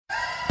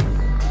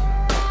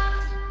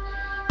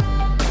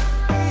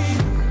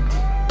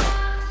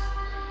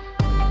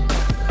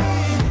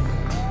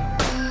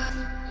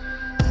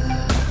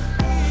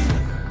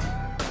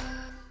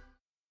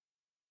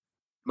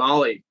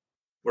Molly,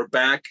 we're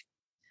back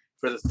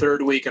for the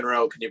third week in a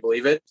row. Can you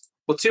believe it?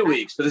 Well, 2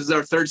 weeks, but this is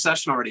our third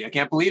session already. I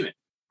can't believe it.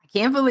 I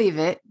can't believe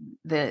it.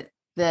 The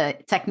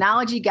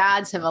technology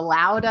gods have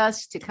allowed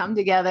us to come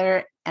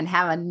together and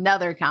have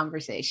another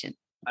conversation.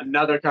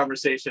 Another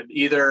conversation,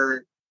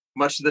 either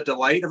much to the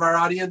delight of our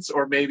audience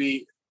or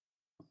maybe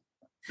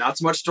not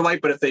so much delight,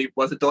 but if they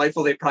wasn't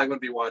delightful, they probably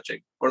wouldn't be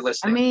watching or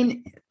listening. I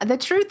mean, the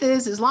truth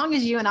is, as long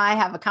as you and I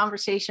have a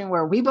conversation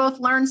where we both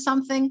learn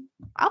something,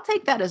 I'll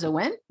take that as a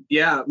win.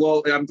 Yeah.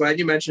 Well, I'm glad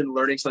you mentioned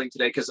learning something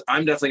today, because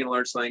I'm definitely going to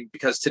learn something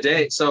because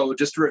today, so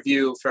just to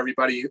review for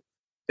everybody,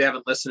 they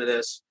haven't listened to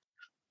this.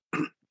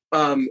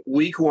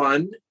 Week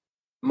 1,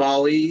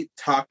 Molly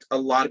talked a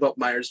lot about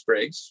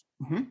Myers-Briggs,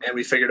 and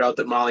we figured out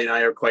that Molly and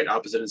I are quite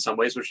opposite in some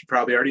ways, which you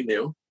probably already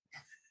knew.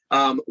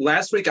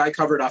 Last week, I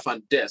covered off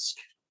on DISC.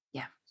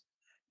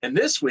 And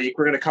this week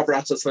we're going to cover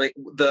out something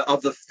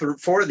of the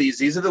 4 of these.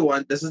 This is the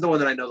one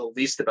that I know the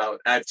least about.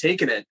 I've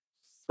taken it,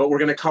 but we're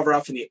going to cover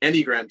off in the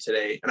Enneagram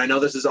today. And I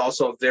know this is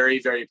also a very,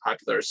 very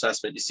popular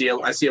assessment.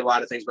 I see a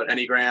lot of things about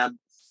Enneagram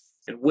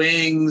and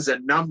wings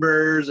and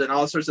numbers and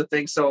all sorts of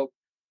things. So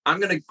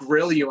I'm going to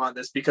grill you on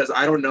this because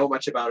I don't know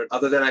much about it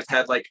other than I've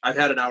had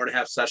an hour and a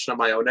half session on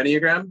my own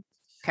Enneagram.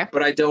 Okay.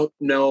 But I don't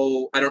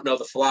know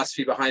the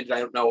philosophy behind it. I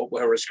don't know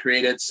where it was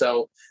created.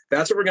 So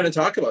that's what we're going to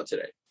talk about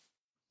today.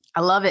 I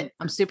love it.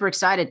 I'm super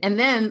excited. And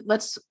then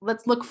let's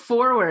look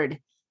forward.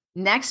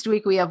 Next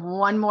week, we have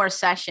one more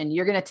session.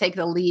 You're going to take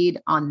the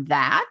lead on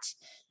that.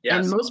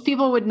 Yes. And most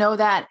people would know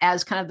that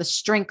as kind of the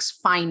Strengths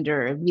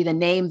Finder. It'd be the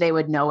name they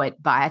would know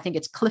it by. I think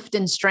it's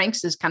Clifton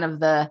Strengths is kind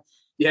of the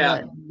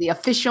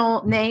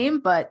official name,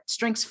 but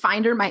Strengths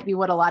Finder might be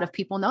what a lot of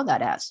people know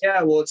that as.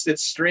 Yeah. Well,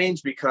 it's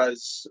strange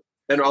because,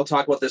 and I'll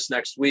talk about this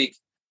next week.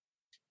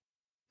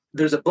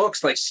 There's a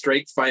books like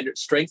Strength Finder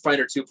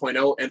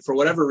 2.0. And for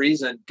whatever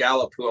reason,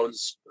 Gallup, who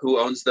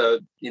owns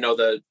the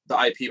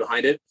IP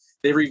behind it,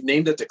 they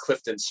renamed it to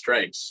Clifton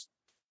Strengths.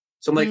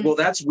 So I'm like, well,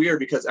 that's weird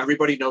because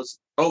everybody knows,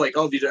 have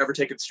you ever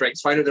taken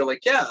Strengths Finder? They're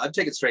like, yeah, I've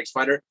taken Strengths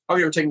Finder. Oh,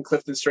 you ever taken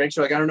Clifton Strengths?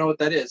 You're like, I don't know what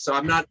that is. So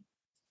I'm not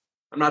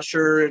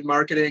sure in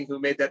marketing who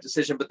made that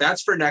decision, but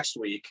that's for next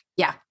week.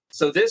 Yeah.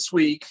 So this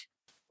week,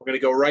 we're going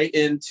to go right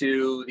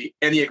into the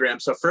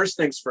Enneagram. So first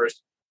things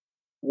first,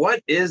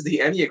 what is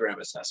the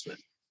Enneagram assessment?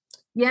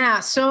 Yeah.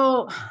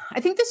 So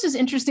I think this is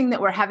interesting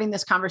that we're having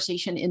this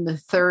conversation in the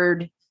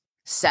third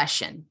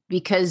session,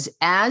 because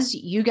as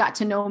you got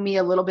to know me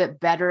a little bit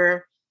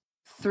better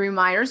through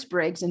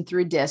Myers-Briggs and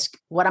through DISC,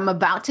 what I'm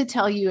about to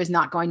tell you is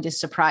not going to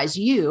surprise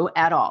you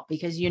at all,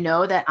 because you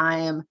know that I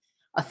am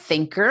a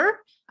thinker.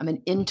 I'm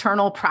an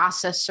internal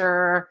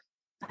processor.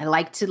 I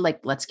like to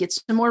let's get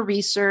some more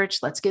research.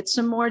 Let's get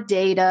some more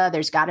data.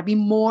 There's got to be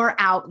more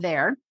out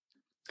there.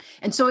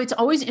 And so it's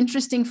always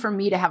interesting for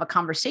me to have a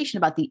conversation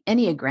about the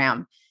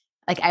Enneagram.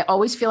 Like, I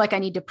always feel like I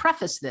need to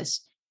preface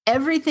this.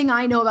 Everything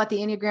I know about the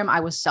Enneagram,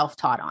 I was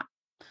self-taught on.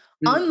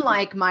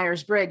 Unlike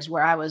Myers-Briggs,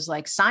 where I was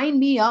like, sign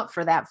me up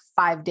for that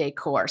 5-day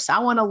course. I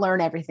want to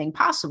learn everything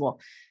possible.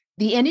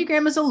 The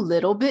Enneagram is a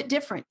little bit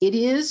different. It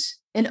is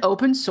an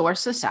open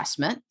source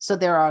assessment. So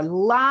there are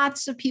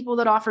lots of people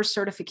that offer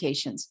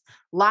certifications,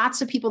 lots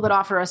of people that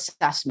offer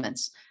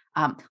assessments,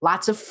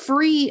 lots of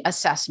free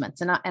assessments.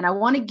 And I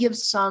want to give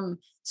some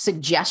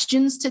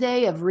suggestions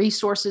today of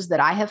resources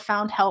that I have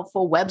found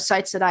helpful,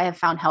 websites that I have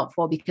found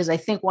helpful, because I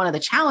think one of the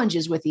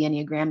challenges with the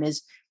Enneagram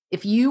is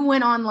if you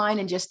went online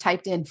and just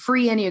typed in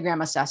free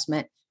Enneagram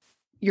assessment,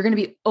 you're going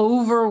to be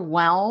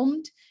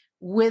overwhelmed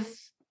with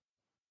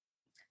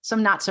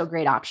some not so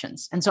great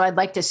options. And so I'd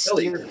like to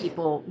steer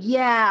people.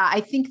 Yeah, I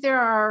think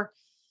there's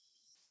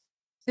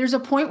a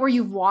point where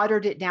you've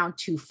watered it down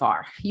too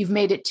far. You've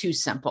made it too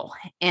simple.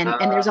 And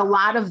there's a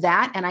lot of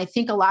that. And I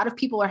think a lot of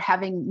people are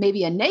having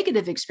maybe a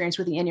negative experience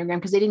with the Enneagram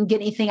because they didn't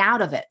get anything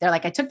out of it. They're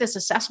like, I took this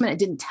assessment. It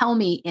didn't tell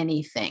me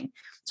anything.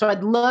 So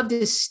I'd love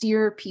to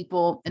steer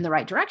people in the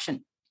right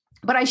direction.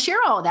 But I share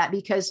all that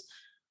because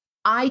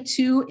I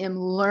too am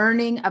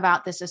learning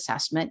about this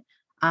assessment.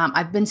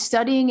 I've been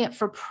studying it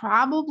for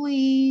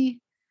probably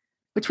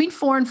between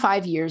 4 and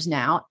 5 years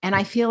now. And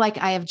I feel like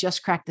I have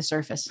just cracked the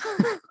surface.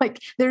 Like,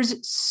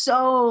 there's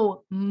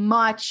so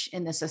much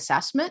in this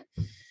assessment.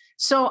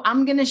 So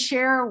I'm going to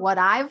share what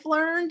I've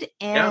learned,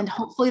 and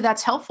hopefully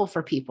that's helpful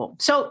for people.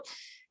 So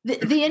the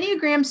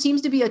Enneagram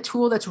seems to be a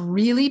tool that's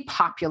really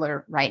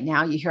popular right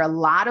now. You hear a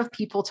lot of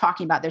people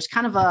talking about, there's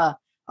kind of a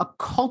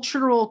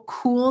cultural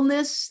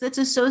coolness that's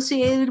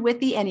associated with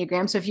the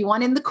Enneagram. So if you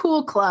want in the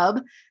cool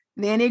club,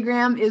 the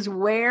Enneagram is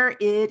where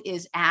it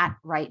is at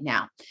right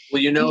now.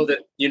 Well,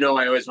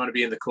 I always want to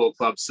be in the cool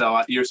club.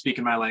 So you're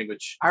speaking my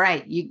language. All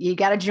right. You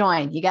got to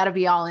join. You got to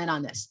be all in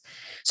on this.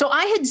 So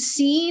I had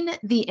seen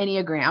the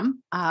Enneagram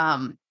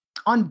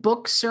on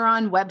books or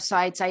on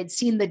websites. I had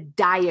seen the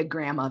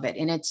diagram of it,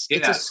 and it's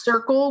a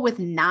circle with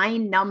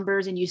 9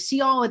 numbers, and you see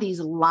all of these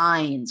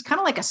lines, kind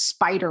of like a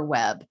spider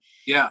web.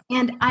 Yeah.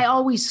 And I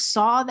always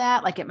saw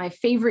that like at my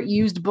favorite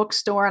used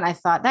bookstore. And I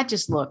thought that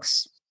just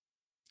looks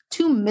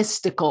too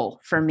mystical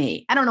for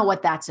me. I don't know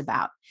what that's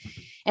about.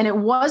 And it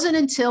wasn't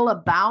until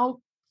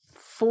about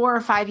 4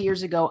 or 5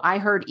 years ago, I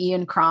heard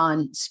Ian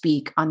Cron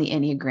speak on the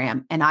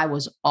Enneagram and I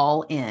was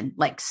all in,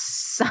 like,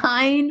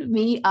 sign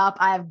me up.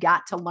 I have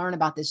got to learn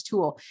about this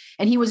tool.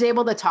 And he was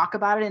able to talk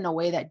about it in a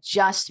way that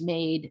just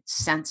made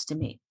sense to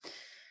me.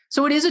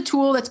 So it is a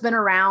tool that's been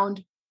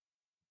around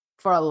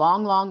for a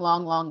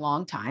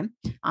long time.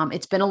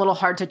 It's been a little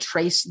hard to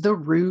trace the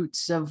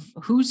roots of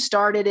who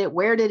started it,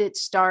 where did it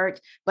start,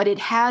 but it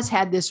has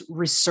had this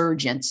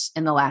resurgence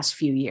in the last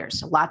few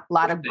years. A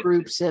lot of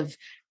groups have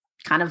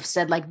kind of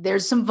said, like,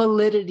 there's some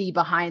validity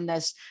behind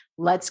this.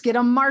 Let's get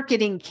a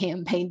marketing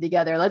campaign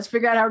together. Let's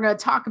figure out how we're going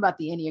to talk about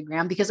the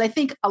Enneagram, because I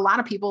think a lot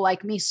of people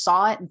like me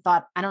saw it and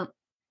thought, I don't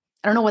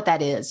know what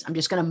that is. I'm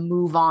just going to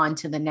move on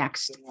to the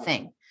next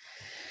thing.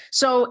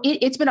 So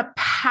it's been a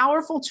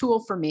powerful tool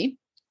for me.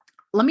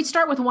 Let me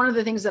start with one of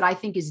the things that I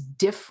think is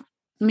different.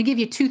 Let me give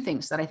you two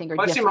things that I think are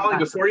different. Actually,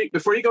 Molly,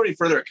 before you go any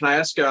further, can I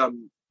ask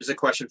just a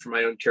question for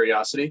my own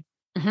curiosity?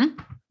 Mm-hmm.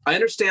 I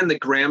understand the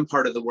gram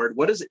part of the word.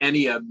 What does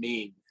Ennea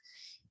mean?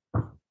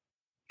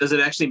 Does it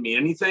actually mean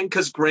anything?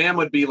 Because gram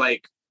would be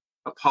like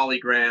a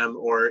polygram,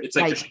 or it's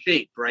like the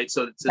shape, right?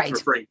 So it's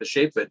referring to the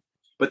shape of it.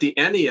 But the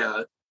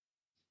Ennea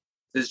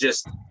is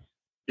just,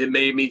 it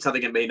may mean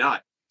something, it may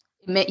not.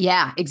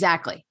 Yeah,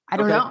 exactly. I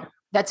don't know.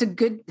 That's a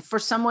good, for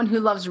someone who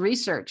loves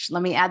research.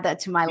 Let me add that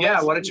to my list.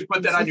 Yeah, why don't you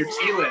put that on your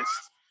T list?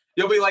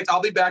 You'll be like,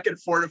 I'll be back in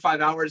 4 to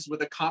 5 hours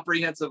with a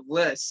comprehensive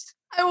list.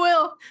 I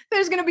will.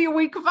 There's going to be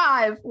week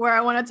 5 where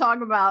I want to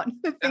talk about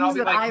the things and I'll be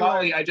that like,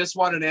 Molly, I just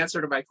want an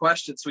answer to my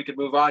question so we can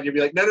move on. You'll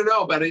be like,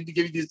 no, but I need to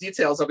give you these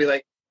details. I'll be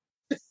like,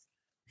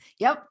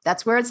 yep,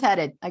 that's where it's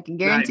headed. I can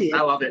guarantee it.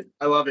 I love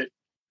it.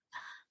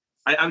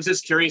 I was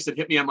just curious. It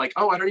hit me. I'm like,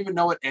 I don't even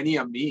know what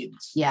Ennea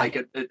means. Yeah.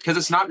 Like, because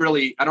it's not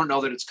really, I don't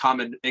know that it's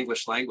common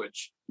English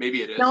language.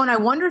 Maybe it is. No, and I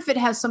wonder if it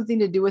has something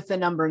to do with the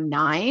number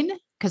 9,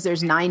 because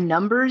there's 9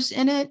 numbers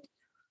in it.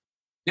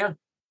 Yeah.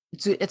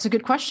 It's a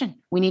good question.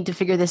 We need to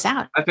figure this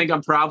out. I think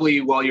I'm probably,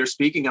 while you're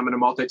speaking, I'm going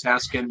to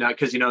multitask, and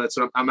because, that's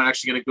what I'm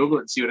actually going to Google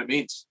it and see what it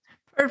means.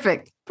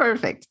 Perfect.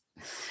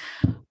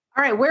 All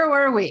right. Where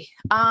were we?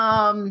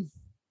 A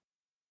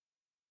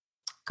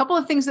couple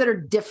of things that are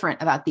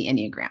different about the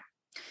Enneagram.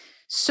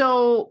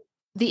 So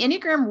the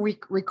Enneagram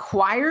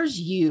requires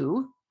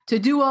you to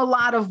do a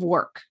lot of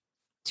work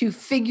to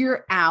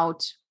figure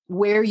out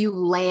where you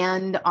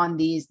land on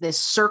this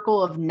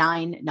circle of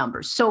 9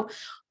 numbers. So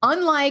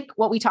unlike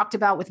what we talked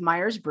about with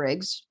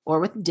Myers-Briggs or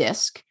with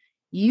DISC,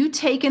 you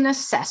take an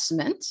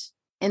assessment,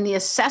 and the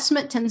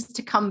assessment tends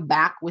to come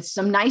back with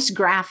some nice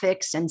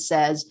graphics and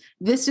says,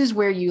 this is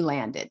where you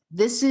landed.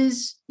 This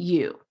is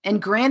you.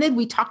 And granted,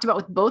 we talked about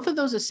with both of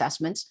those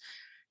assessments,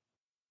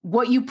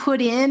 what you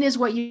put in is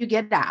what you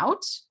get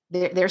out.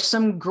 There's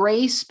some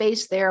gray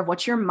space there of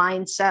what's your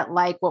mindset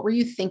like? What were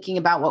you thinking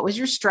about? What was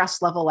your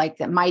stress level like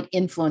that might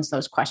influence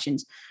those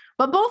questions?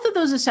 But both of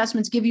those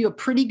assessments give you a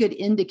pretty good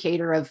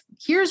indicator of,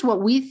 here's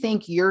what we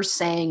think you're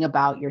saying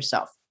about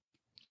yourself.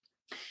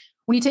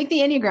 When you take the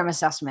Enneagram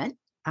assessment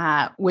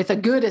with a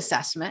good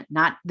assessment,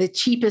 not the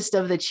cheapest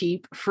of the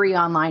cheap free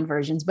online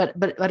versions, but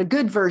a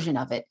good version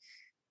of it,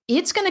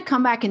 it's going to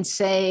come back and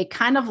say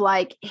kind of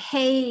like,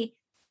 hey,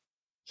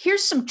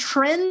 here's some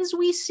trends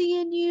we see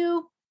in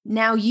you.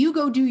 Now you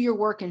go do your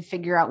work and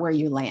figure out where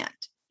you land.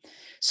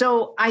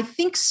 So I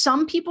think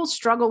some people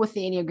struggle with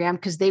the Enneagram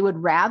because they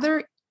would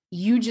rather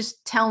you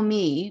just tell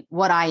me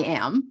what I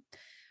am.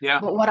 Yeah.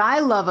 But what I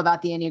love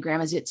about the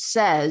Enneagram is it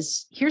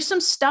says, here's some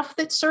stuff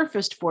that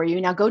surfaced for you.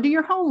 Now go do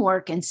your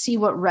homework and see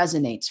what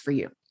resonates for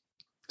you.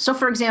 So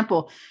for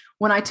example,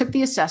 when I took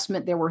the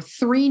assessment, there were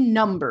 3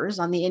 numbers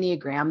on the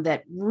Enneagram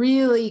that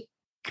really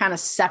kind of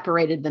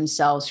separated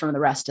themselves from the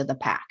rest of the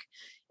pack.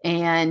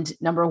 And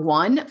number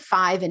 1,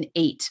 5, and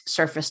 8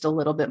 surfaced a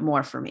little bit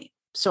more for me.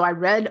 So I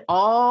read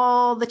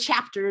all the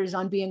chapters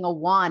on being a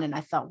 1, and I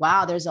thought,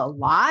 wow, there's a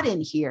lot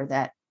in here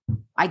that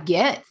I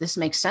get. This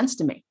makes sense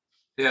to me.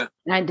 Yeah.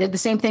 And I did the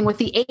same thing with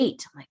the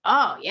 8. I'm like,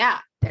 oh yeah,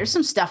 there's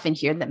some stuff in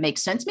here that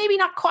makes sense. Maybe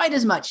not quite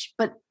as much,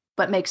 but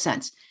makes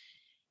sense.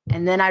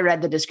 And then I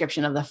read the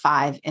description of the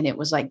 5, and it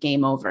was like,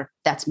 game over.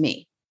 That's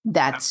me.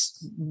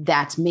 That's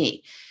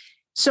me.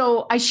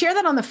 So I share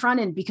that on the front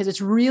end because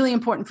it's really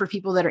important for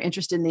people that are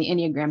interested in the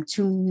Enneagram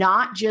to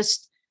not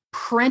just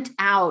print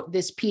out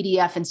this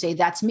PDF and say,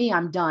 that's me,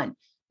 I'm done.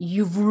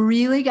 You've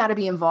really got to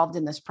be involved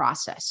in this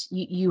process.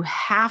 You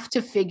have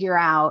to figure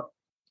out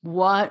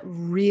what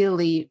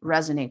really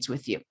resonates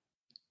with you.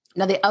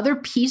 Now, the other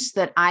piece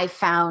that I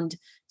found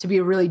to be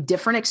a really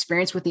different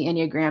experience with the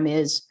Enneagram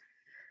is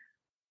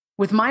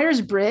with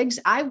Myers-Briggs,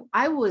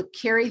 I would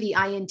carry the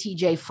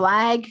INTJ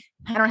flag.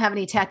 I don't have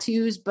any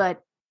tattoos,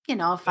 but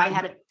if I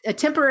had a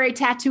temporary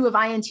tattoo of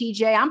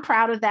INTJ, I'm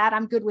proud of that.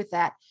 I'm good with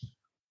that.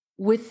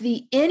 With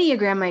the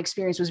Enneagram, my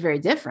experience was very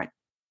different.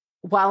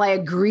 While I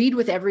agreed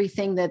with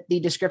everything that the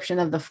description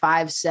of the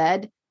 5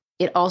 said,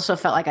 it also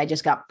felt like I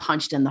just got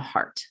punched in the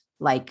heart.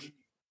 Like,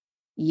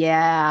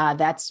 yeah,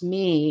 that's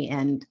me.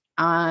 And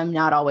I'm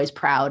not always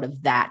proud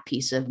of that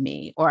piece of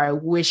me, or I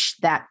wish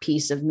that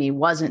piece of me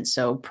wasn't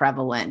so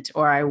prevalent,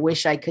 or I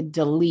wish I could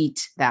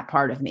delete that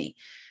part of me.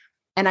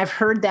 And I've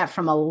heard that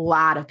from a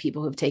lot of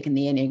people who've taken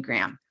the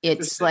Enneagram.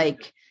 It's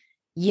like,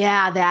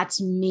 yeah, that's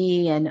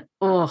me. And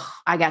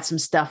I got some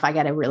stuff I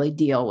got to really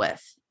deal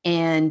with.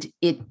 And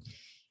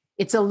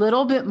it's a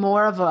little bit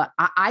more of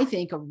I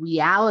think, a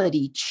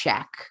reality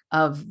check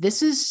of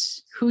this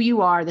is who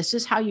you are. This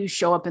is how you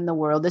show up in the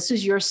world. This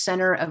is your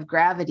center of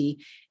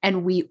gravity.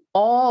 And we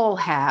all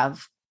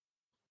have,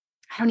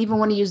 I don't even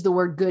want to use the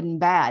word good and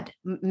bad,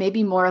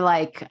 maybe more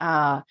like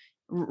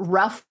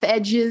rough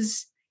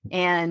edges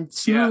and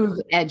smooth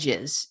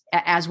edges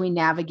as we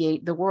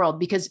navigate the world,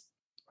 because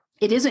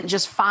it isn't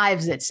just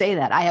fives that say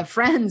that. I have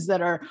friends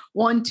that are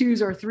 1,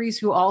 2s, or 3s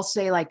who all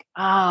say like,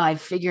 I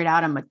figured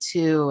out I'm a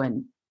 2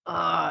 and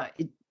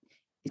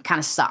it kind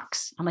of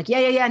sucks. I'm like,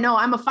 yeah. No,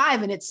 I'm a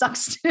 5 and it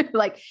sucks too.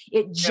 Like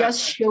it just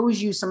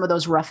shows you some of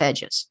those rough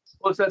edges.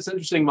 Well, that's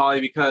interesting,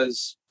 Molly,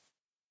 because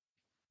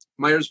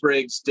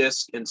Myers-Briggs,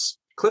 DISC, and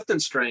Clifton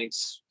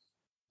Strengths,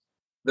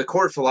 the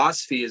core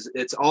philosophy is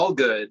it's all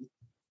good.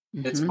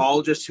 Mm-hmm. It's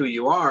all just who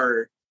you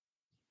are.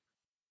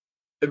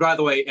 And by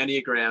the way,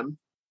 Enneagram,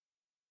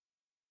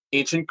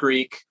 Ancient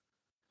Greek,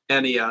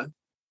 Ennea,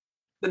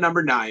 the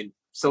number 9.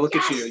 So look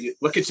at you.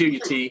 Look at you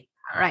T.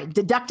 All right.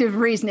 Deductive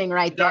reasoning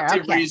right there.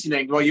 Deductive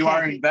reasoning. Well, you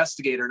are an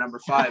investigator. Number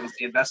 5 is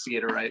the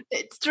investigator, right?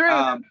 It's true.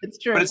 It's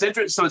true. But it's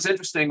interesting. So it's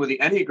interesting with the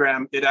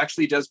Enneagram, it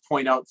actually does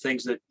point out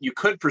things that you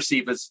could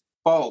perceive as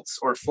faults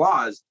or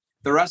flaws.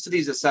 The rest of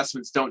these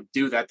assessments don't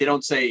do that. They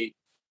don't say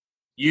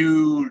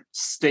you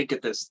stink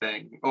at this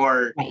thing,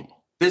 or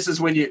this is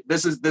when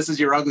this is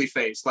your ugly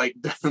face, like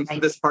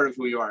this part of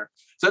who you are.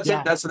 So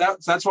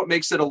that's what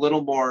makes it a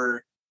little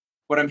more,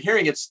 what I'm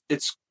hearing,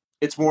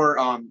 it's more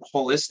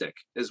holistic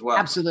as well.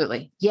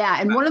 Absolutely.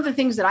 Yeah. And one of the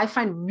things that I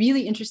find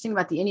really interesting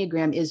about the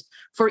Enneagram is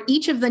for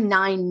each of the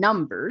 9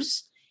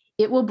 numbers,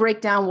 it will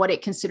break down what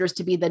it considers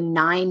to be the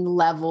 9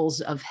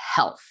 levels of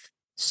health.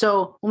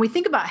 So when we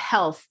think about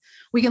health,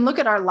 we can look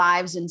at our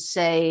lives and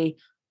say,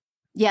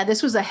 yeah,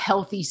 this was a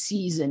healthy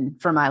season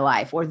for my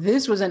life, or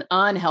this was an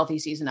unhealthy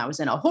season. I was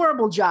in a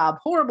horrible job,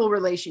 horrible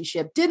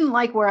relationship, didn't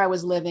like where I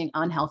was living,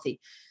 unhealthy.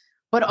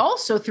 But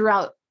also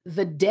throughout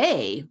the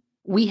day,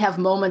 we have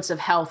moments of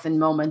health and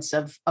moments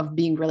of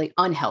being really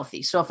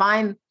unhealthy. So if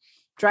I'm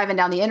driving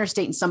down the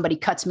interstate and somebody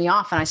cuts me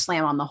off and I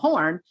slam on the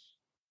horn,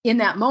 in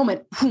that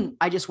moment,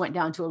 I just went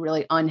down to a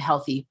really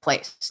unhealthy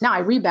place. Now I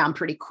rebound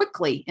pretty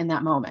quickly in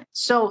that moment.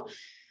 So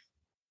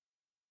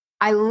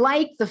I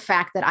like the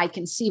fact that I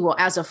can see, well,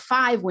 as a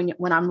 5,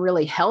 when I'm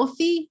really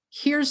healthy,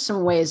 here's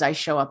some ways I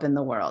show up in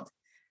the world.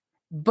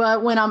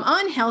 But when I'm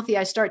unhealthy,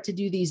 I start to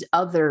do these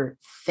other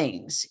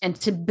things. And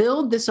to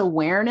build this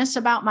awareness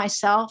about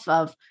myself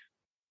of,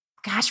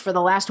 gosh, for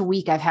the last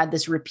week, I've had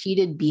this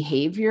repeated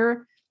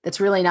behavior that's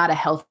really not a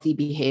healthy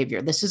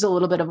behavior. This is a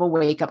little bit of a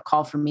wake-up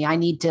call for me. I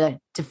need to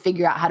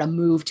figure out how to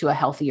move to a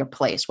healthier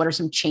place. What are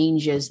some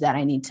changes that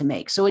I need to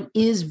make? So it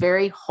is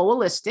very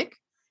holistic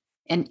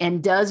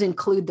and does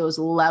include those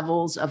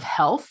levels of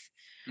health,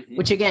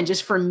 which again,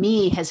 just for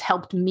me, has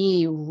helped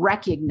me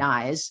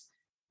recognize,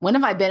 when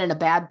have I been in a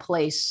bad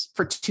place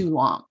for too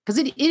long? Because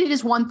it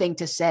is one thing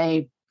to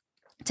say,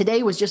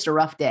 today was just a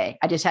rough day.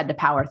 I just had to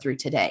power through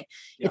today.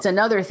 Yep. It's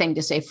another thing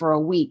to say for a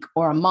week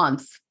or a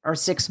month or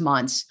 6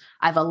 months,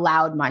 I've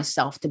allowed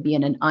myself to be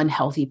in an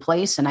unhealthy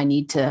place and I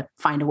need to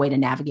find a way to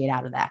navigate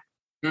out of that.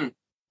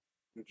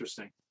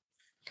 Interesting.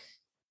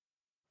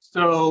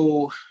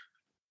 So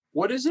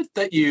what is it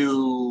that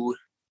you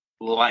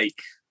like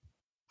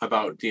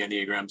about the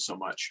Enneagram so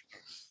much?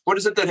 What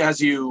is it that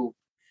gets you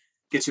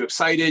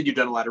excited? You've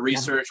done a lot of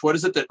research. What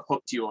is it that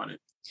hooked you on it?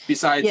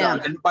 Besides,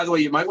 and by the way,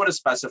 you might want to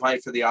specify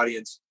for the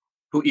audience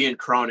who Ian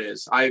Cron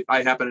is. I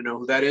happen to know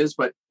who that is,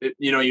 but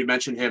you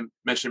mentioned him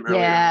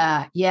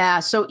earlier. Yeah.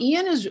 So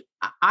Ian is,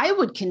 I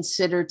would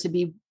consider to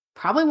be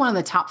probably one of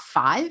the top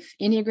 5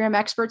 Enneagram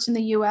experts in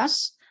the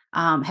US.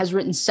 Has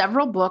written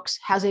several books,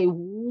 has a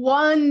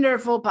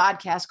wonderful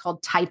podcast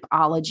called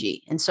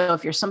Typology. And so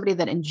if you're somebody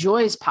that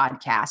enjoys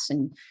podcasts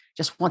and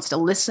just wants to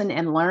listen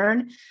and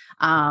learn,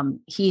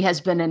 he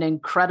has been an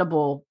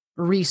incredible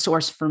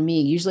resource for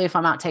me. Usually if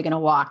I'm out taking a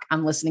walk,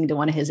 I'm listening to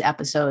one of his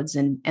episodes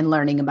and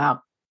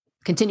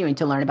continuing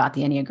to learn about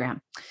the Enneagram.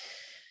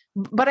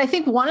 But I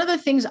think one of the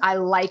things I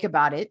like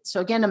about it,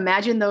 so again,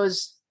 imagine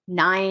those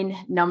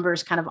 9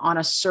 numbers kind of on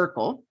a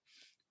circle.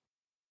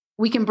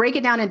 We can break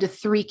it down into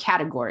 3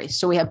 categories.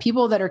 So we have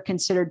people that are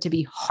considered to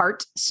be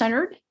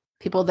heart-centered,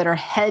 people that are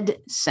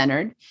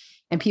head-centered,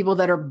 and people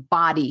that are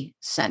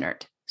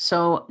body-centered.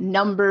 So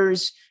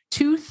numbers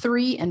 2,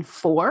 3, and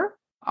 4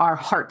 are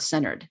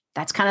heart-centered.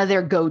 That's kind of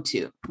their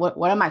go-to.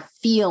 What am I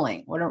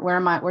feeling?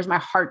 Where's my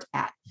heart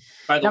at?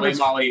 By the way,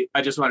 Molly,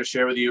 I just want to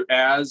share with you,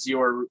 as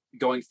you're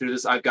going through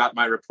this, I've got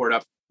my report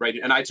up right.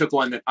 And I took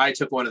one of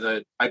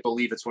the, I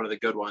believe it's one of the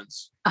good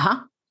ones.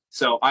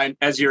 So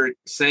as you're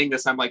saying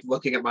this, I'm like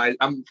looking at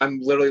I'm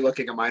literally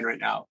looking at mine right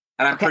now,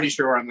 and I'm pretty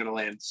sure where I'm going to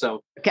land.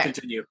 So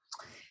continue.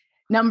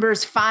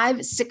 Numbers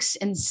 5, 6,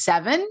 and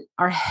 7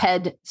 are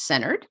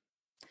head-centered.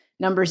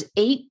 Numbers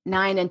 8,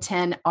 9, and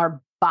 10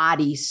 are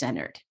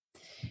body-centered.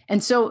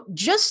 And so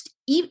just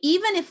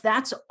even if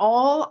that's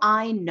all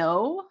I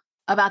know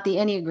about the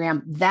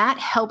Enneagram, that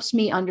helps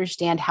me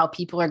understand how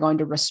people are going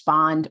to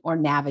respond or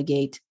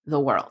navigate the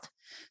world.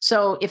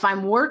 So if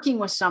I'm working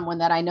with someone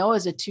that I know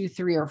is a 2,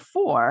 3, or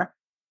 4,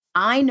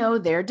 I know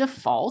their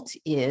default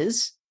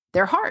is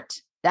their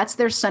heart. That's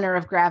their center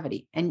of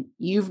gravity. And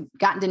you've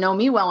gotten to know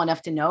me well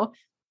enough to know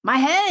my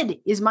head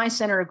is my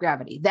center of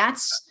gravity.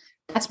 That's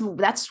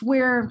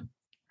where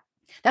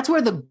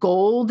the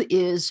gold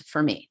is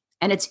for me.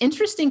 And it's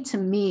interesting to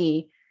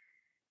me,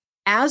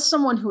 as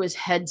someone who is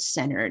head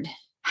centered,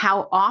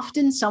 how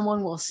often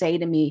someone will say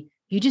to me,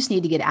 you just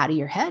need to get out of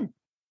your head.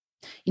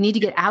 You need to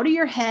get out of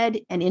your head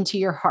and into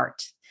your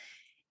heart.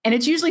 And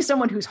it's usually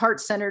someone who's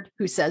heart centered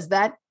who says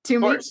that to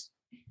me,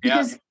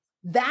 because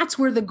that's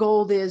where the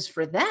gold is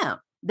for them.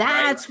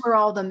 That's where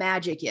all the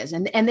magic is.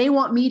 And they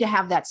want me to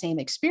have that same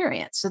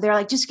experience. So they're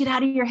like, just get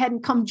out of your head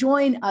and come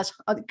join us,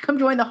 come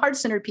join the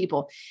heart-centered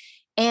people.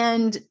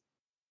 And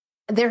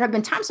there have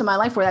been times in my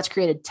life where that's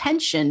created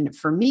tension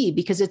for me,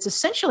 because it's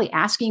essentially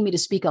asking me to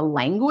speak a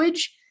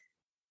language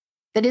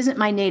that isn't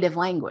my native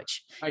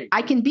language.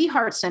 I can be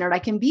heart-centered. I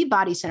can be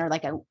body-centered,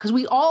 because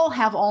we all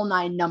have all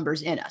 9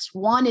 numbers in us.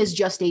 1 is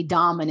just a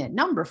dominant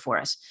number for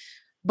us.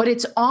 But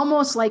it's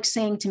almost like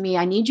saying to me,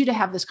 I need you to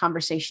have this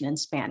conversation in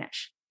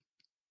Spanish.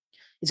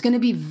 It's going to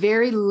be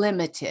very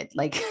limited.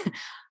 Like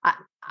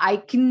I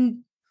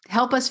can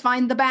help us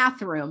find the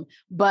bathroom,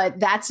 but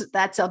that's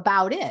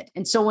about it.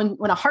 And so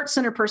when a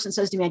heart-centered person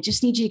says to me, I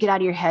just need you to get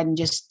out of your head and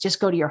just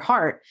go to your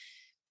heart,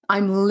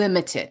 I'm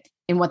limited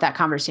in what that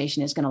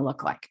conversation is going to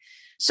look like.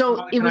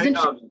 So it was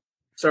interesting.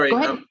 Sorry,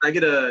 can I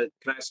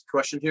ask a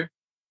question here?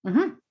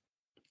 Mm-hmm.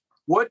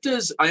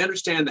 I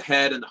understand the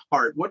head and the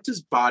heart. What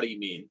does body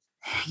mean?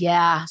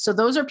 Yeah. So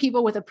those are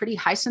people with a pretty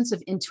high sense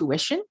of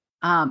intuition.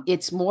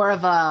 It's more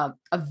of a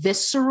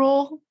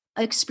visceral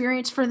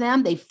experience for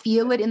them. They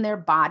feel it in their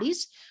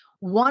bodies.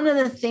 One of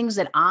the things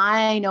that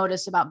I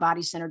notice about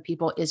body-centered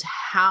people is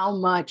how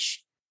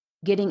much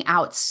getting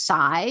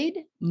outside,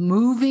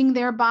 moving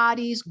their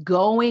bodies,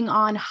 going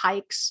on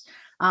hikes.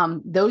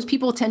 Those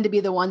people tend to be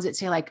the ones that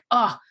say like,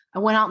 oh, I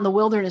went out in the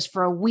wilderness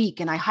for a week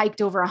and I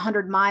hiked over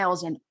 100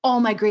 miles and all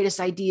my greatest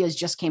ideas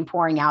just came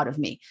pouring out of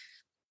me.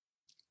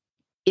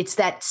 It's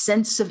that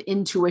sense of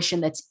intuition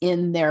that's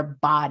in their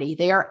body.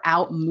 They are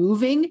out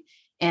moving,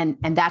 and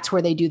that's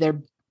where they do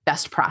their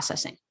best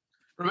processing.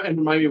 And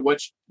remind me,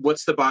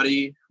 what's the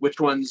body?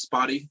 Which one's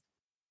body?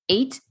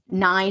 8,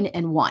 9,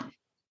 and 1.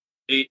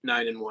 8,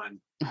 9, and 1.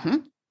 Mm-hmm.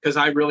 Because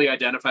I really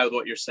identify with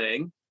what you're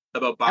saying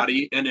about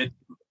body, and it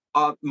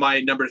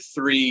my number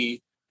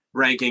 3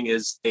 ranking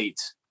is 8.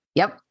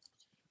 Yep.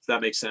 If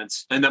that makes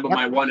sense. And then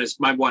my one is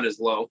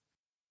low.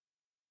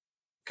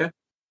 Okay.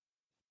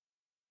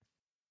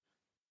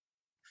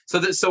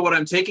 So what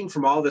I'm taking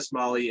from all this,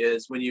 Molly,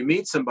 is when you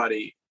meet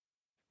somebody,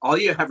 all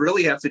you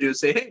really have to do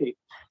is say, hey,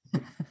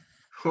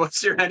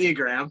 what's your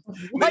Enneagram?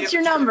 What's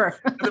your number?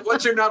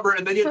 What's your number?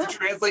 And then you have to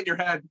translate in your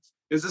head.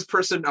 Is this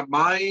person a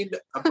mind,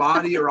 a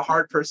body, or a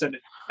heart person?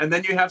 And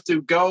then you have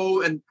to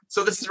go. And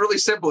so this is really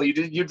simple. You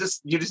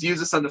just use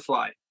this on the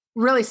fly.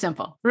 Really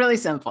simple. Really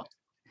simple.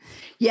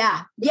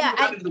 Yeah. We haven't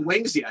gotten into the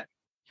wings yet.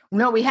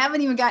 No, we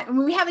haven't even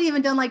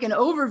done like an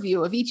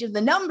overview of each of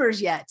the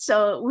numbers yet.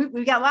 So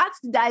we've got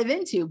lots to dive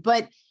into.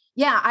 But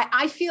yeah,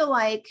 I feel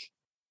like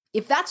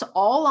if that's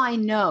all I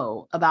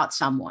know about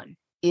someone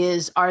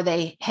is, are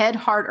they head,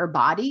 heart, or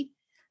body?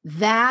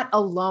 That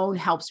alone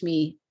helps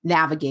me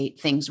navigate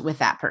things with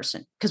that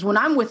person. Because when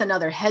I'm with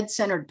another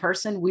head-centered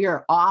person, we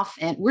are off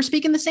and we're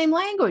speaking the same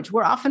language.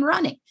 We're off and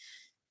running.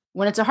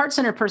 When it's a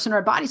heart-centered person or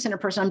a body-centered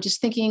person, I'm just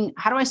thinking,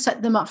 how do I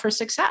set them up for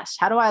success?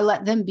 How do I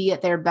let them be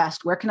at their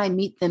best? Where can I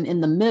meet them in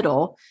the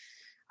middle?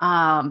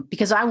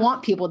 Because I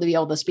want people to be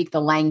able to speak the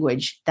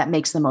language that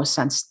makes the most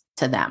sense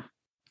to them.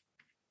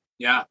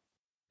 Yeah.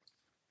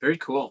 Very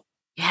cool.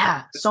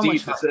 Yeah. It's so deep.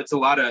 much fun. There's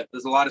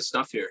a lot of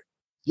stuff here.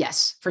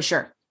 Yes, for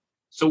sure.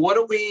 So what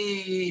do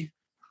we,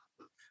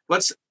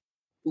 let's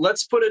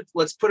put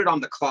it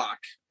on the clock.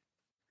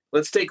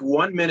 Let's take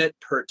 1 minute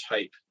per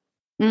type.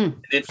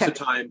 Interest of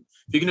time.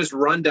 If you can just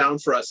run down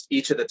for us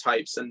each of the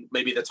types and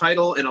maybe the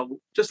title and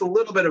just a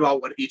little bit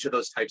about what each of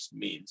those types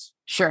means.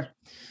 Sure.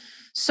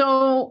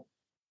 So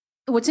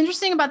what's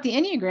interesting about the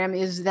Enneagram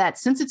is that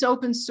since it's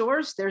open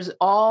source,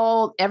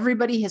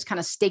 everybody has kind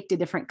of staked a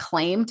different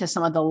claim to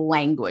some of the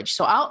language.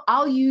 So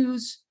I'll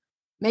use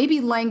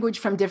maybe language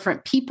from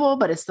different people,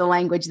 but it's the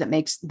language that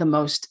makes the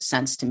most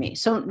sense to me.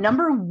 So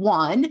number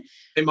 1.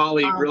 Hey,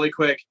 Molly, really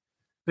quick.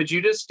 Could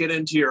you just get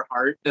into your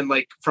heart and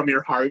from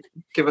your heart,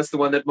 give us the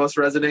one that most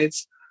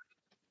resonates?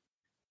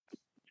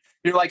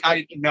 You're like,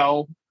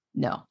 no.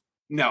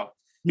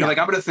 You're like,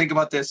 I'm going to think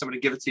about this. I'm going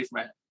to give it to you from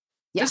my head.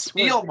 Yes, just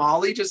feel,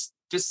 Molly. Just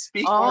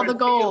speak. All the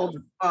gold.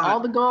 All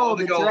the gold.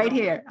 It's right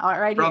here. All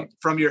right, here.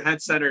 From your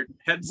head-centered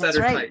type. What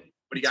do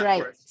you got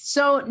for us?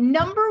 So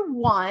number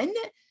 1,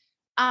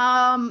 a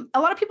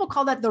lot of people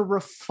call that the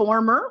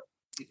reformer.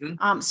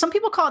 Mm-hmm. Some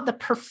people call it the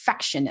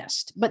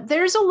perfectionist, but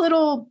there's a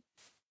little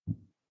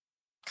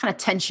kind of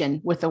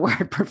tension with the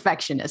word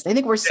perfectionist. I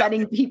think we're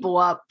setting people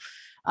up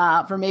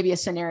for maybe a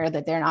scenario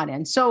that they're not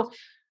in. So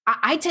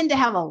I tend to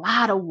have a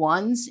lot of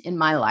ones in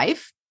my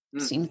life,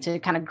 seem to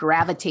kind of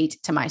gravitate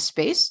to my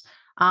space.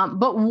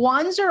 But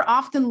ones are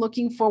often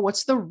looking for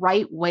what's the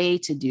right way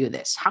to do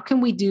this? How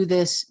can we do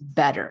this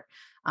better?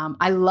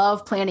 I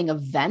love planning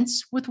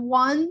events with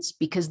ones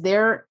because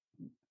they're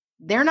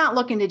not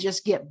looking to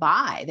just get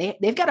by.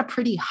 They've got a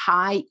pretty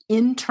high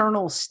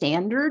internal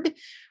standard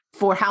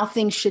for how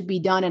things should be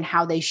done and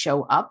how they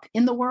show up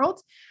in the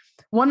world.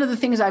 One of the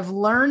things I've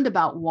learned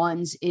about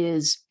ones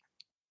is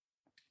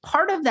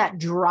part of that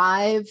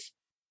drive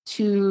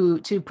to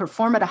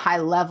perform at a high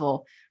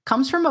level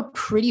comes from a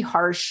pretty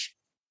harsh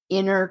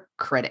inner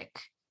critic.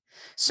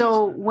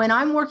 So when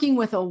I'm working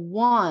with a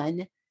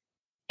one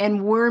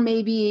and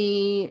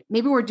maybe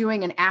we're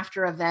doing an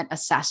after event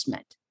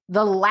assessment,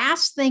 the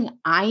last thing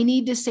I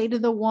need to say to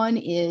the one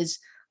is,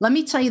 let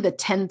me tell you the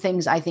 10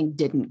 things I think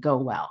didn't go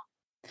well.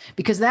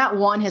 Because that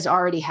one has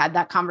already had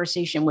that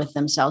conversation with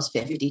themselves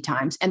 50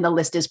 times. And the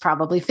list is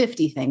probably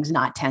 50 things,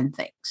 not 10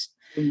 things.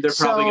 And they're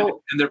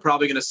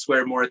probably going to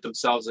swear more at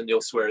themselves than you'll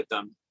swear at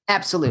them.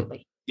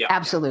 Absolutely. Yeah.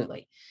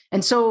 Absolutely.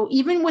 And so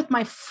even with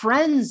my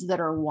friends that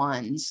are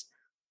ones,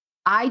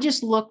 I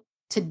just look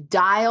to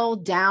dial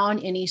down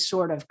any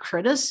sort of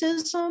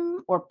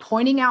criticism or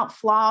pointing out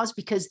flaws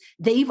because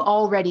they've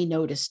already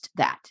noticed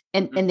that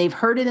and they've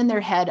heard it in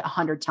their head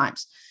 100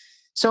 times.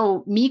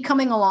 So me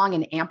coming along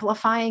and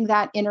amplifying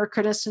that inner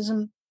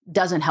criticism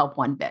doesn't help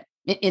one bit.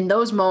 In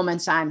those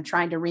moments, I'm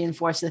trying to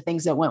reinforce the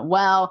things that went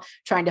well,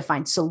 trying to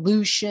find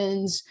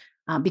solutions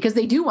because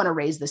they do want to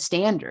raise the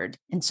standard.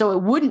 And so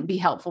it wouldn't be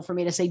helpful for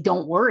me to say,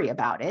 don't worry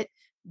about it,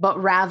 but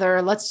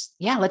rather let's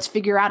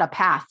figure out a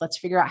path. Let's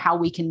figure out how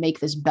we can make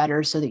this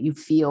better so that you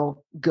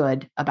feel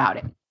good about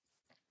it.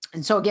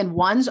 And so again,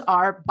 ones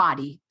are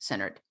body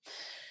centered.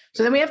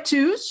 So then we have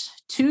twos.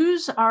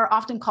 Twos are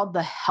often called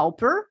the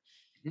helper.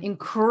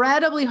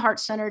 Incredibly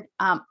heart-centered.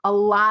 A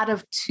lot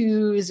of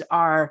twos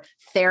are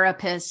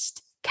therapists,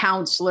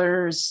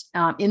 counselors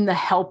in the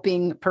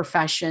helping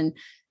profession,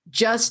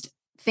 just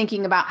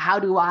thinking about how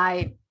do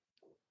I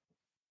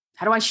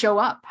show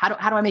up? How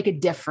do I make a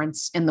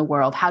difference in the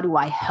world? How do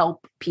I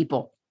help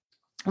people?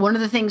 One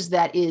of the things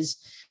that is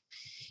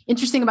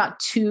interesting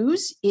about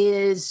twos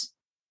is,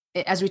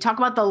 as we talk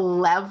about the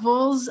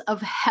levels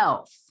of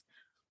health,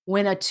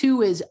 when a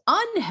two is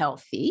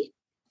unhealthy,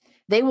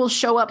 they will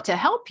show up to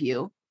help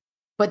you,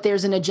 but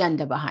there's an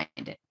agenda behind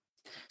it.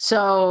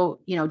 So,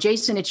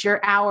 Jason, it's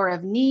your hour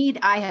of need.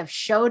 I have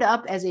showed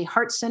up as a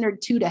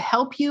heart-centered two to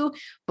help you,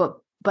 but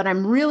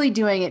I'm really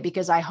doing it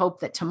because I hope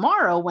that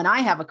tomorrow when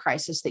I have a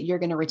crisis that you're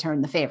going to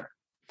return the favor.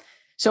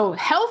 So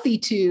healthy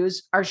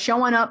twos are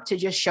showing up to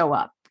just show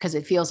up because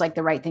it feels like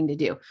the right thing to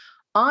do.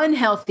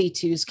 Unhealthy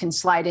twos can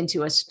slide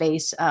into a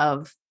space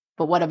of,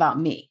 but what about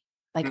me?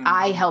 Like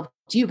I helped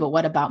you, but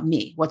what about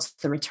me? What's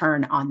the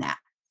return on that?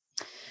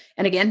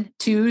 And again,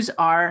 twos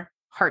are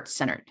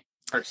heart-centered.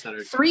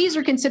 Heart-centered. Threes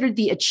are considered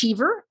the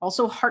achiever,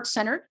 also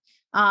heart-centered.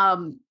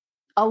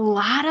 A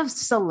lot of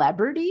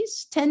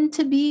celebrities tend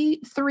to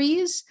be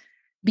threes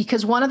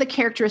because one of the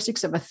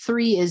characteristics of a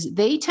three is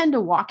they tend to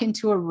walk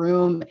into a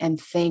room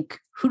and think,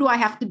 who do I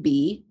have to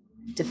be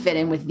to fit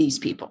in with these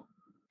people?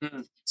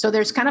 So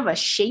there's kind of a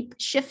shape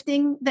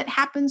shifting that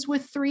happens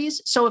with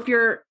threes. So if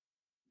you're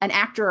an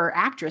actor or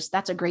actress,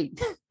 that's a great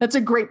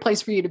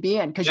place for you to be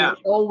in because you're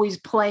always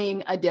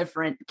playing a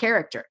different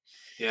character.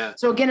 Yeah.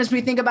 So again, as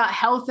we think about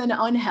health and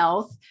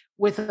unhealth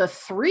with a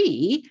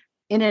three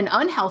in an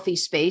unhealthy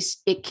space,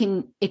 it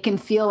can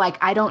feel like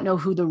I don't know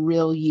who the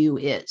real you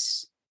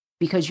is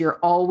because you're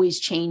always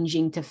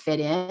changing to fit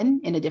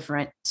in a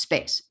different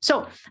space.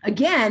 So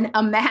again,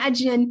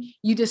 imagine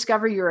you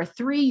discover you're a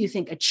three, you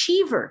think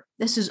achiever,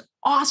 this is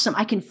awesome.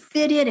 I can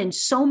fit in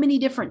so many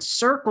different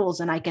circles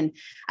and I can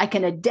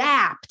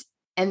adapt.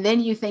 And then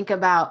you think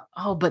about,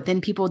 but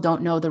then people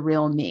don't know the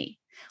real me.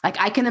 Like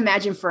I can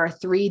imagine for a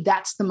three,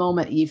 that's the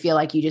moment you feel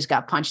like you just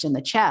got punched in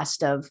the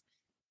chest of,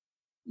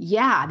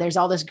 there's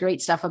all this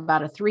great stuff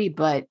about a three,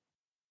 but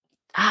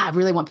I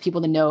really want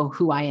people to know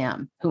who I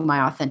am, who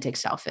my authentic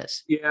self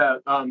is. Yeah.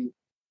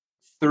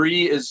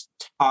 Three is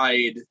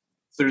tied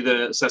through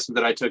the assessment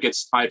that I took.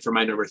 It's tied for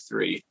my number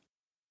three.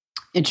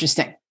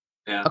 Interesting.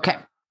 Yeah. Okay.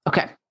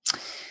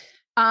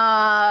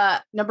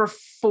 Number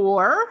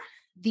four,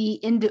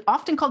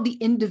 often called the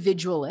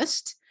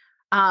individualist,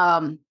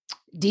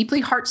 deeply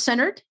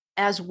heart-centered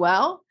as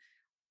well.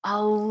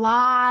 A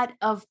lot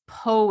of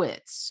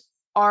poets,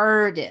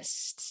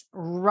 artists,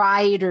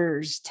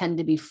 writers tend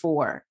to be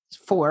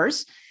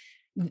fours.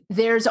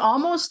 There's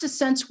almost a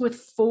sense with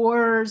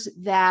fours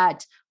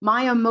that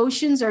my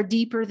emotions are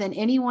deeper than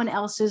anyone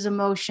else's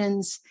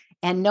emotions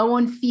and no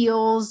one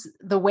feels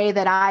the way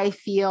that I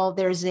feel.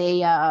 There's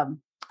a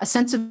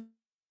sense of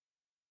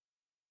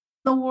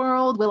the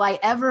world. Will I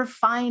ever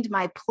find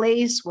my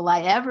place? Will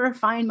I ever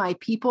find my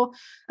people?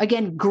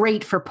 Again,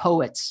 great for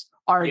poets,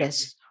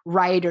 artists,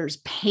 writers,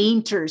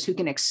 painters who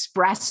can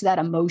express that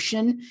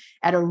emotion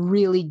at a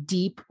really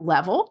deep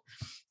level.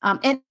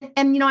 I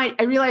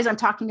realize I'm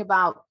talking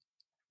about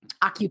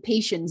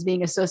occupations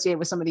being associated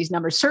with some of these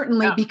numbers.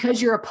 Certainly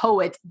because you're a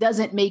poet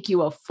doesn't make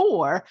you a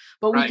 4,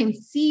 but we can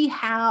see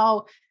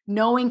how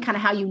knowing kind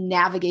of how you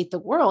navigate the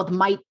world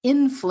might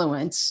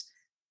influence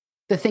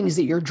the things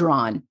that you're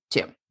drawn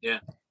to. Yeah.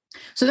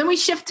 So then we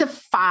shift to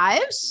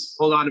 5s.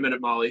 Hold on a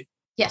minute, Molly.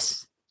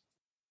 Yes.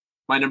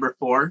 My number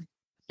 4,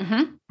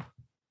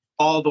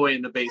 all the way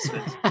in the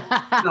basement.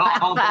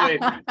 All the way.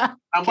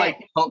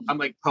 I'm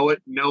like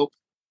poet, nope.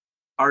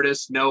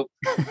 Artist, nope.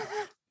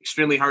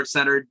 Extremely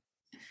heart-centered,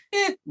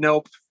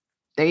 nope.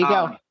 There you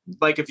go.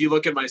 Like if you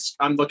look at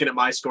I'm looking at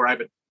my score, I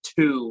have a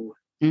 2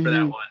 for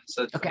that one.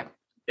 So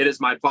it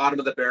is my bottom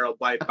of the barrel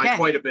by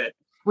quite a bit.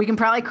 We can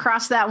probably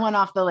cross that one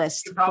off the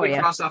list. You can probably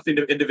cross off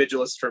the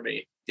individualist for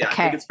me. Yeah, I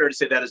think it's fair to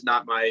say that is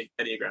not my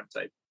Enneagram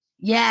type.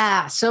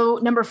 Yeah. So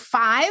number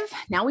 5,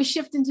 now we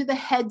shift into the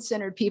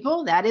head-centered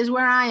people. That is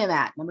where I am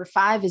at. Number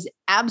 5 is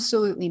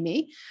absolutely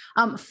me.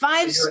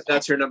 5s.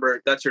 That's your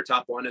number. That's your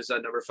top one is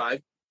number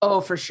 5.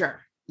 Oh, for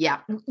sure. Yeah.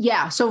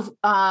 Yeah. So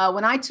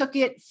when I took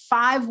it,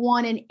 5,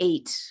 1, and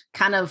 8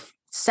 kind of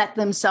set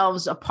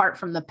themselves apart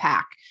from the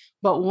pack.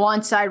 But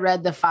once I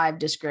read the 5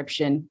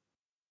 description,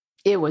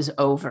 it was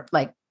over.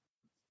 Like,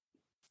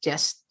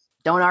 just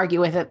don't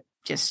argue with it.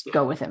 Just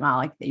go with it,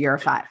 Molly. You're a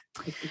 5.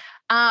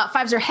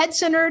 5s are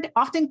head-centered,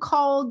 often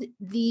called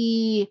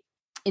the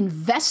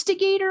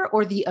investigator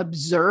or the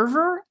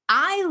observer.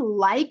 I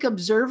like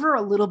observer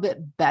a little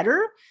bit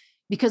better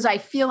because I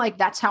feel like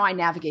that's how I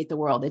navigate the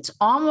world. It's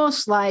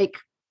almost like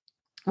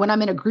when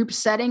I'm in a group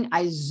setting,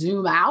 I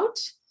zoom out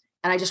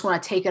and I just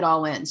want to take it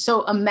all in.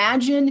 So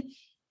imagine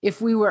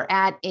if we were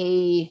at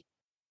a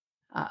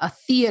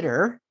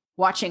theater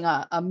watching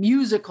a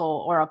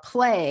musical or a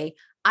play.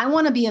 I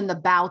want to be in the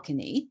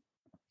balcony,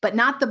 but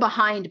not the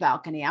behind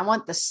balcony. I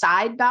want the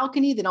side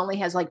balcony that only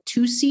has like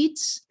 2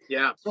 seats.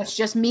 Yeah. So it's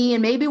just me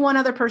and maybe one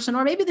other person,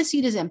 or maybe the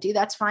seat is empty.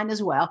 That's fine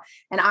as well.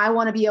 And I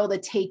want to be able to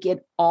take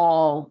it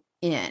all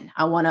in.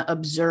 I want to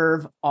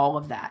observe all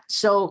of that.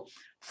 So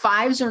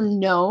 5s are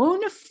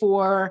known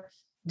for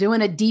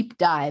doing a deep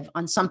dive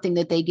on something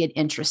that they get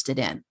interested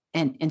in.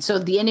 And so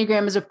the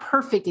Enneagram is a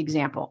perfect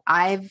example.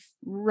 I've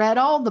read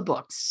all the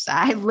books.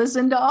 I've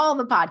listened to all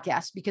the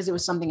podcasts because it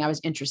was something I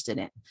was interested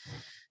in.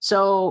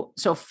 So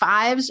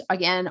 5s,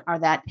 again, are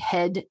that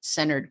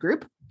head-centered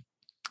group.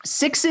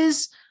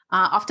 6s,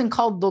 often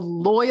called the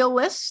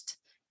loyalist,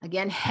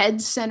 again,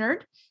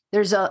 head-centered.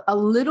 There's a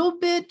little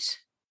bit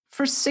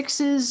for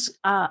 6s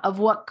of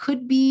what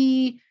could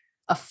be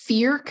a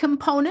fear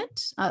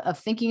component of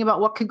thinking about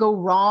what could go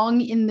wrong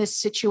in this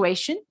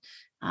situation.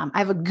 I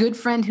have a good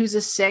friend who's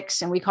a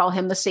 6, and we call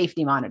him the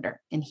safety monitor.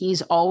 And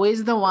he's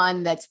always the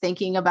one that's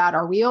thinking about,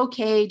 are we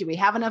okay? Do we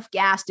have enough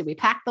gas? Did we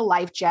pack the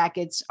life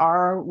jackets?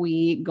 Are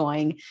we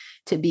going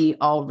to be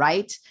all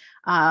right?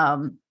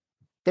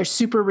 They're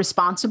super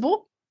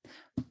responsible,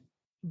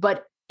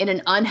 but in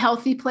an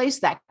unhealthy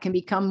place, that can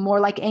become more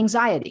like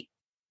anxiety.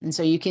 And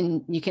so you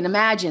can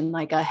imagine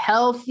like a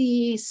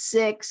healthy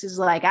 6 is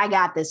like, I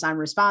got this, I'm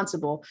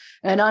responsible.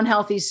 An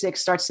unhealthy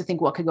 6 starts to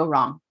think what could go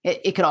wrong.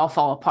 It could all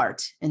fall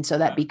apart. And so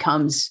that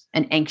becomes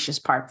an anxious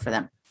part for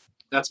them.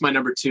 That's my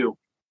number 2.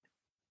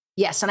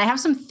 Yes. And I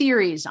have some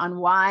theories on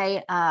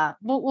why,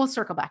 we'll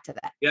circle back to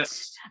that.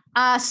 Yes.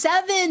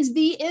 7s,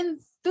 the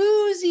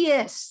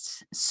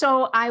enthusiasts.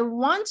 So I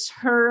once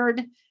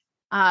heard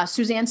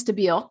Suzanne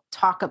Stabile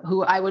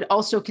who I would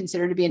also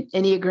consider to be an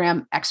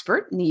Enneagram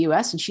expert in the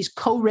US, and she's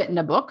co-written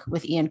a book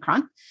with Ian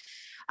Cron.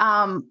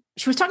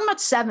 She was talking about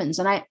 7s,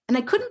 and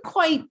I couldn't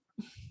quite,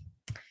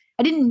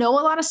 I didn't know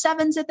a lot of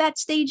 7s at that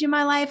stage in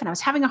my life, and I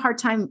was having a hard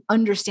time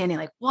understanding,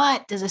 like,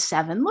 what does a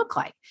 7 look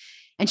like?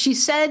 And she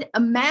said,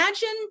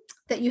 imagine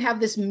that you have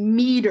this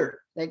meter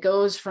that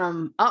goes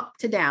from up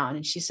to down.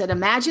 And she said,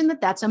 imagine that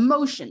that's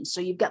emotion.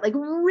 So you've got like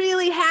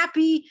really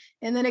happy,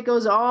 and then it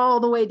goes all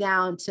the way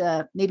down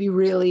to maybe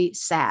really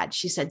sad.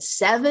 She said,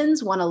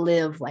 7s want to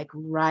live like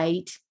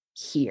right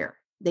here.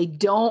 They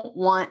don't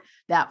want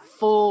that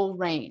full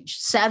range.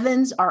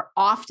 7s are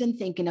often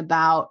thinking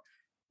about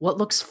what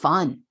looks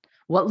fun,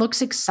 what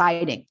looks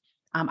exciting.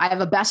 I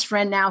have a best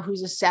friend now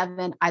who's a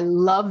 7. I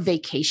love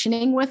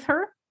vacationing with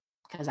her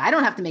because I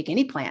don't have to make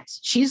any plans.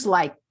 She's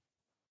like,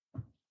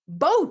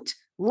 boat,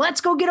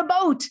 let's go get a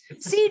boat.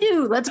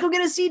 Sea-Doo, let's go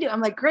get a Sea-Doo. I'm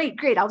like, great.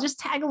 I'll just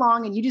tag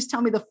along and you just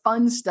tell me the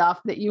fun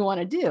stuff that you want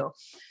to do.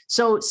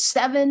 So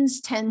 7s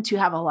tend to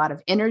have a lot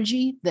of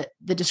energy. The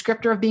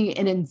descriptor of being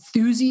an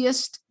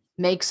enthusiast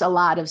makes a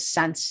lot of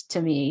sense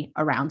to me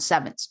around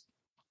 7s.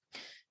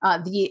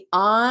 The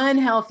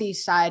unhealthy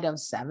side of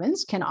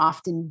 7s can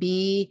often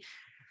be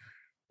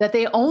that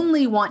they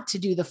only want to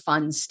do the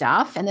fun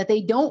stuff and that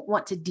they don't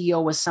want to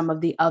deal with some of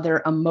the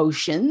other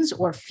emotions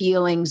or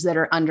feelings that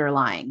are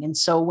underlying. And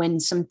so when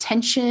some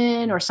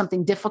tension or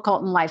something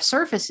difficult in life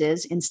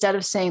surfaces, instead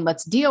of saying,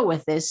 let's deal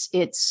with this,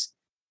 it's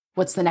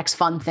what's the next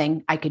fun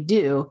thing I could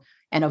do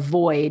and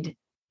avoid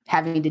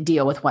having to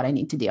deal with what I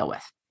need to deal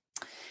with.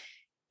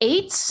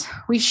 8s,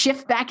 we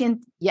shift back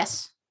in.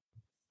 Yes.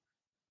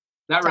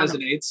 That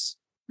resonates.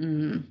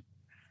 Mm-hmm.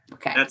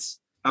 Okay.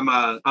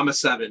 I'm a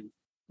 7.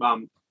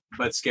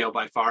 But scale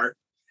by far.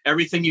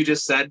 everything you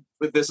just said,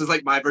 but this is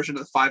like my version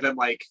of the 5. I'm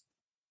like,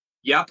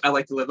 yep, I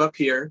like to live up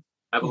here.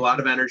 I have a lot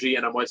of energy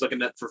and I'm always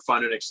looking for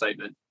fun and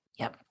excitement.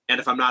 Yep. And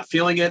if I'm not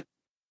feeling it,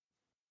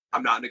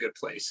 I'm not in a good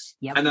place.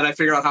 Yep. And then I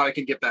figure out how I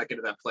can get back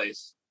into that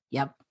place.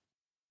 Yep.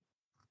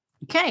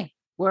 Okay.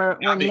 We're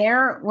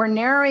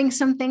narrowing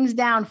some things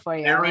down for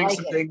you. Narrowing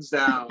some things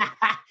down.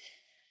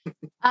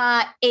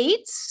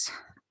 8s,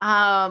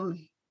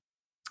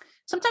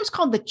 sometimes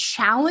called the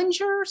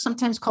challenger,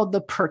 sometimes called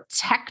the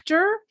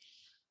protector.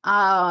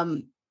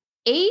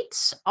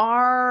 8s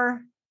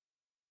are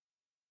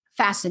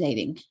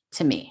fascinating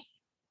to me.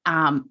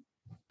 I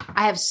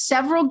have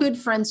several good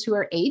friends who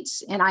are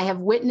 8s, and I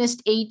have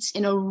witnessed 8s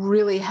in a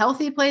really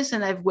healthy place,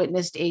 and I've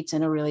witnessed 8s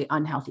in a really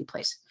unhealthy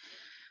place.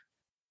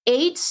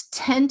 8s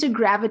tend to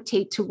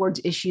gravitate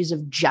towards issues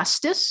of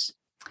justice,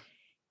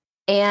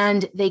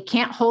 and they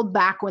can't hold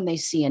back when they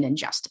see an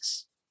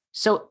injustice.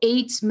 So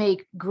 8s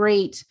make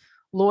great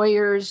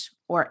lawyers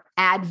or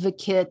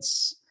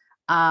advocates.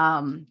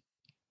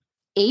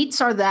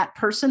 8s are that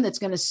person that's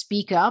going to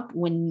speak up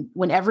when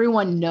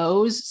everyone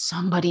knows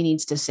somebody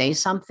needs to say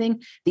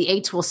something. The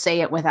 8s will say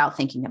it without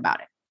thinking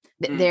about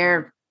it.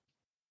 Mm.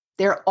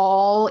 They're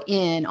all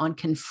in on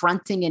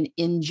confronting an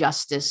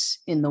injustice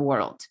in the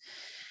world.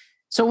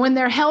 So when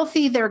they're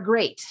healthy, they're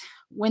great.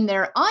 When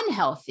they're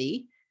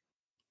unhealthy,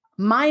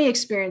 my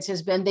experience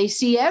has been they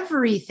see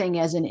everything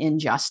as an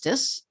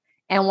injustice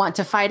and want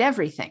to fight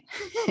everything.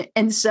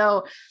 And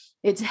so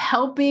it's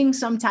helping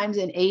sometimes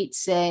an 8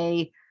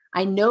 say,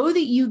 I know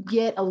that you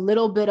get a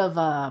little bit of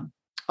a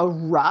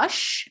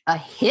rush, a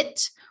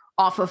hit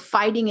off of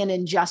fighting an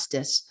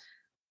injustice.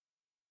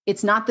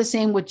 It's not the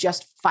same with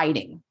just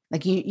fighting.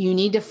 Like you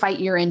need to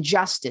fight your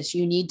injustice.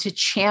 You need to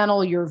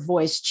channel your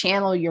voice,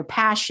 channel your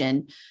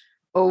passion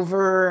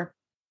over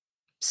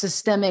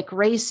systemic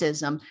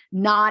racism,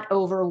 not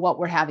over what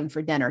we're having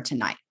for dinner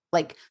tonight.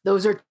 Like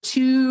those are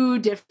 2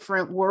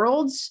 different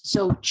worlds.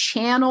 So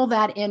channel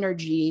that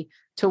energy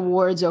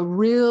towards a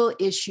real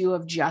issue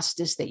of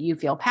justice that you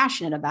feel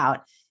passionate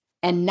about,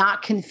 and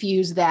not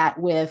confuse that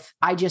with,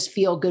 I just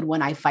feel good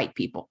when I fight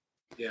people.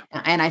 Yeah.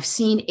 And I've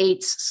seen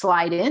 8s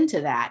slide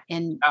into that.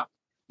 And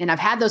I've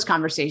had those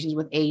conversations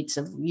with 8s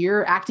of,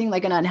 you're acting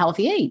like an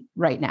unhealthy 8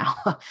 right now.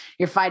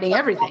 You're fighting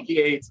everything.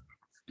 8.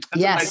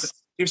 Yes.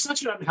 You're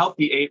such an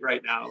unhealthy 8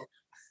 right now.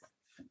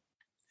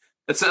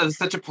 That's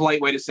such a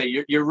polite way to say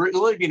you're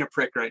really being a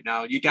prick right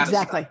now. You got to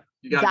exactly.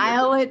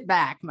 Dial it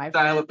back, my friend.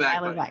 Dial it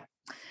back.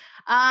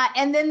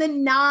 And then the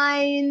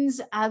 9s,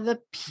 the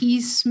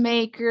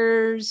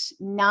peacemakers.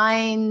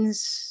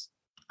 9s,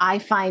 I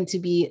find to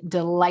be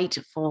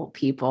delightful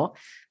people.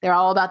 They're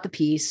all about the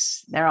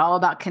peace. They're all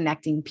about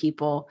connecting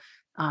people.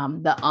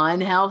 The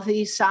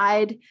unhealthy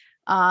side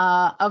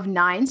of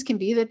 9s can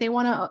be that they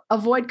want to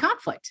avoid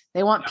conflict.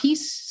 They want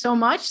peace so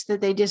much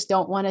that they just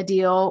don't want to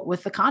deal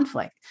with the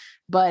conflict.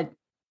 But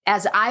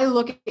as I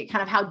look at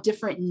kind of how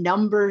different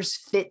numbers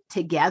fit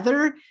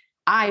together,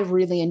 I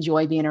really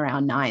enjoy being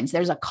around 9s.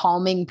 There's a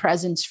calming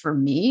presence for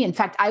me. In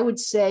fact, I would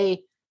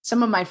say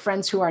some of my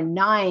friends who are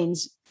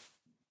 9s,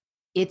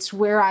 it's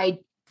where I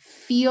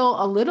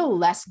feel a little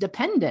less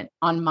dependent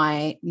on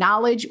my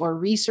knowledge or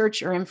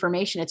research or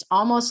information. It's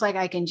almost like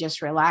I can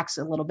just relax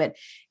a little bit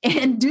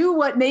and do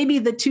what maybe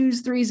the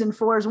 2s, 3s, and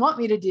 4s want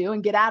me to do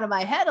and get out of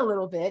my head a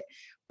little bit.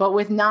 But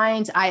with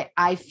 9s,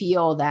 I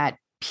feel that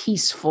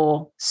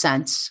peaceful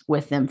sense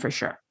with them for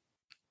sure.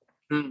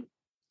 Hmm.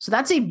 So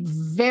that's a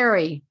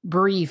very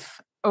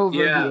brief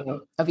overview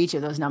of each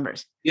of those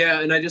numbers.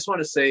 Yeah. And I just want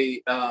to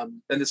say,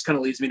 and this kind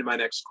of leads me to my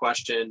next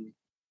question.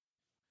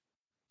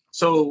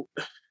 So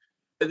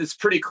it's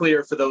pretty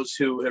clear for those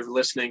who are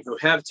listening, who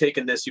have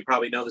taken this, you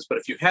probably know this, but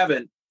if you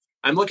haven't,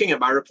 I'm looking at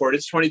my report.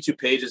 It's 22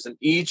 pages, and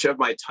each of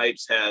my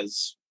types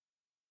has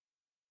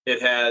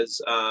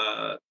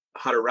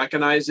how to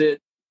recognize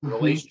it,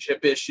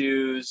 relationship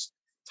issues,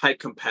 type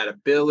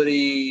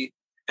compatibility,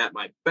 at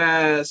my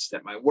best,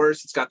 at my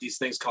worst. It's got these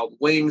things called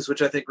wings,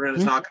 which I think we're going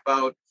to talk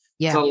about.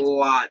 Yeah. It's a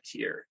lot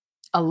here.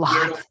 A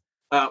lot.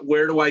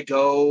 Where do I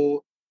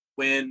go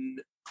when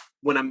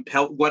I'm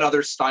what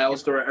other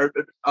styles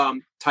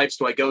types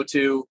do I go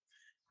to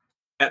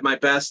at my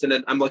best? And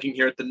then I'm looking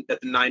here at the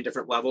 9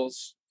 different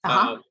levels.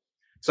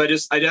 So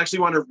I actually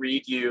want to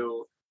read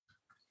you.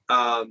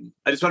 I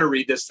just want to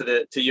read this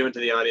to you and to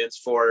the audience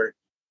for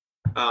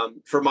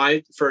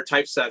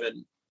type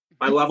 7,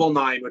 my level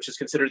 9, which is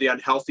considered the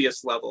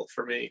unhealthiest level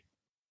for me.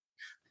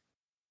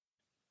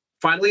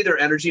 Finally, their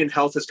energy and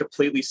health is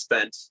completely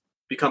spent,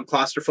 become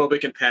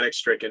claustrophobic and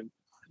panic-stricken,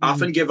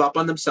 often give up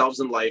on themselves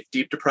in life,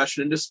 deep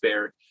depression and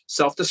despair,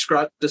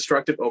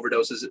 self-destructive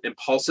overdoses,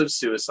 impulsive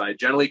suicide,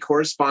 generally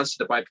corresponds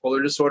to the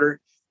bipolar disorder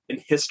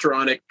and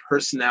histrionic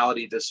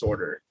personality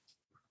disorder.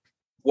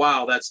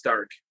 Wow, that's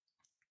dark.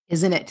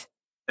 Isn't it?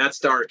 That's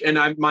dark. And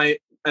my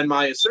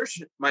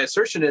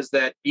assertion is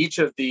that each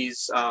of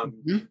these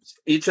 9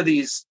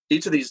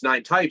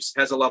 types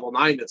has a level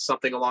 9 that's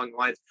something along the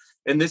lines.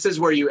 And this is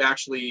where you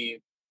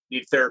actually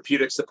need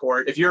therapeutic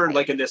support. If you're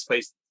like in this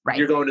place,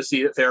 you're going to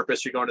see a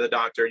therapist, you're going to the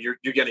doctor, you're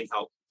getting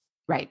help.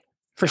 Right.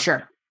 For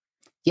sure.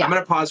 Yeah. I'm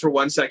going to pause for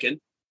 1 second.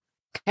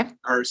 Okay.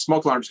 Our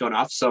smoke alarm's going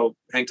off. So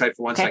hang tight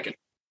for 1 second.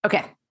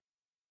 Okay.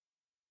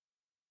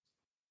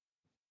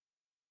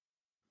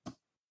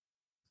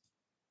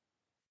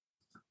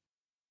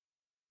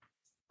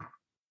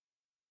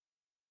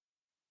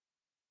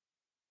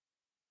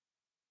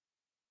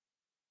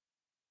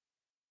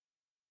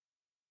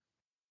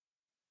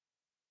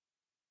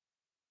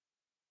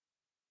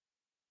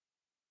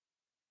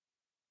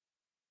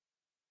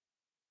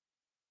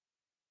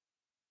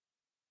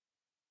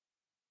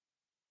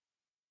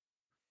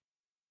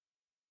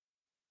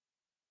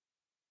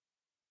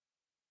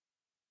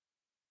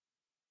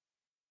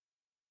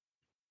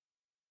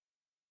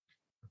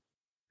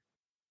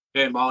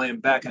 Okay, Molly, I'm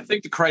back. I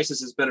think the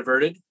crisis has been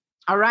averted.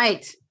 All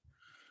right.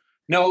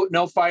 No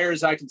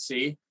fires I can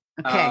see.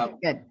 Okay,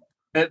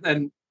 good.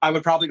 And I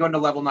would probably go into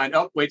level 9.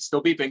 Oh, wait,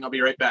 still beeping. I'll be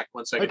right back.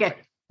 1 second. Okay.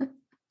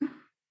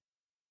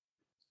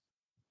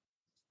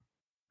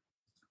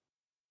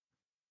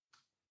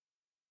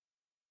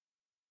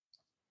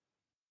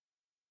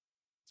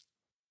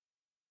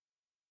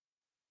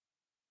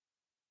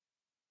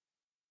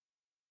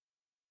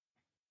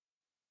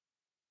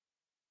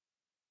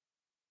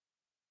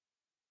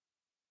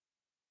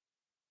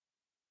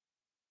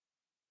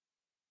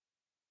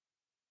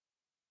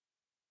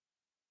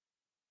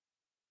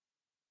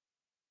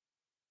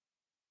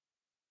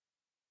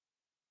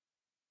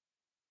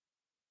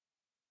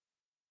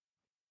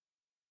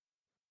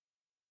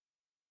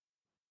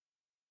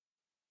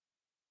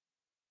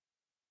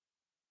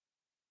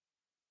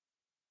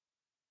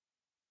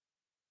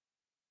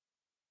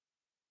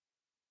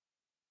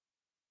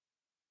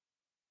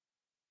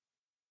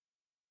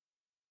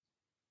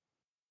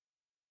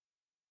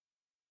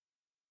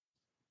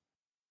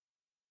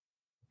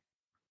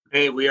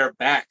 Hey, we are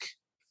back.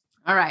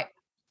 All right.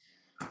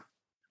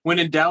 When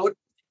in doubt,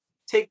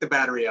 take the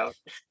battery out.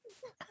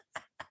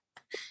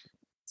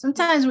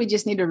 Sometimes we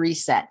just need to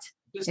reset.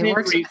 Just need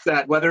to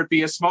reset, whether it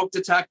be a smoke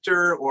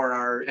detector or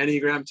our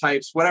Enneagram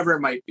types, whatever it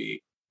might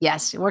be.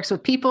 Yes, it works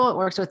with people. It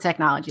works with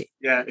technology.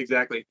 Yeah,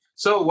 exactly.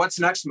 So what's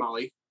next,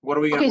 Molly? What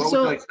are we going? What would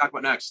you like to talk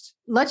about next?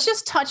 Let's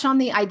just touch on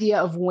the idea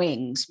of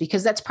wings,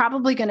 because that's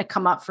probably going to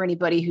come up for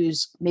anybody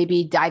who's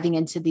maybe diving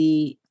into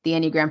the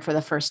Enneagram for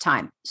the first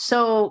time.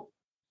 So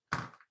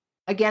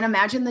again,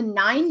 imagine the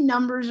 9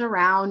 numbers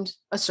around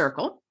a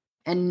circle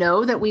and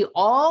know that we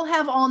all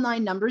have all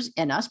 9 numbers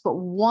in us, but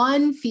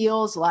one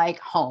feels like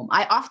home.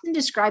 I often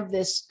describe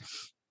this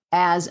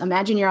as,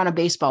 imagine you're on a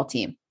baseball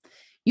team.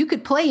 You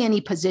could play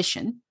any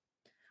position,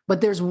 but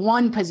there's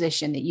one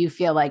position that you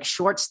feel like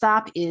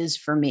shortstop is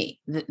for me.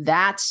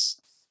 That's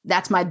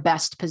my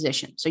best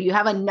position. So you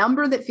have a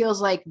number that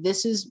feels like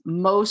this is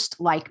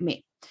most like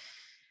me.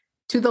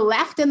 To the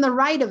left and the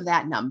right of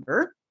that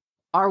number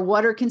are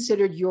what are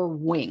considered your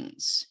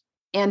wings.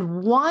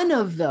 And one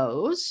of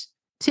those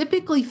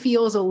typically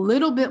feels a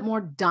little bit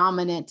more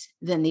dominant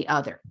than the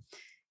other.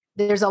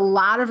 There's a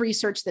lot of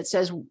research that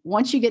says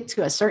once you get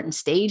to a certain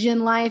stage in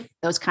life,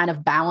 those kind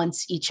of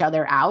balance each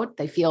other out.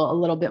 They feel a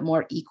little bit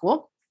more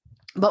equal.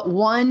 But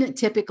one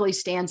typically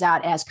stands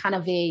out as kind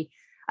of a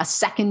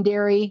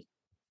secondary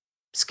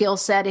skill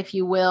set, if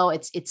you will.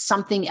 It's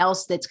something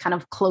else that's kind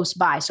of close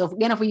by. So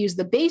if we use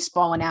the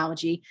baseball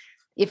analogy,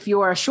 if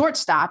you're a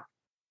shortstop,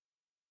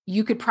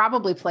 you could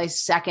probably play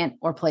second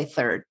or play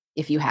third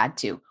if you had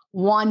to.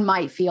 One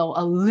might feel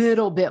a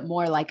little bit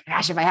more like,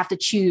 gosh, if I have to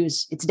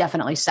choose, it's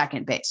definitely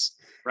second base.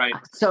 Right.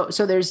 So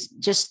there's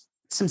just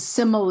some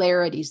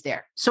similarities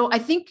there. So I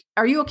think,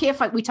 are you okay if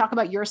we talk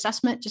about your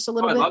assessment just a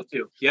little bit? I'd love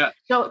to. Yeah.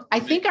 So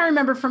I think I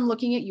remember from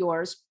looking at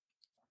yours,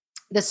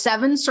 the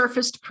 7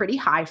 surfaced pretty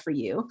high for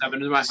you.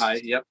 7 is my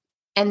high. Yep.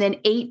 And then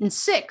 8 and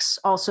 6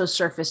 also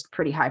surfaced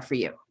pretty high for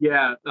you.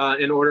 Yeah.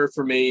 In order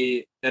for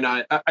me, and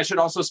I should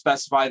also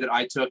specify that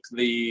I took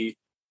the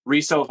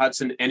Riso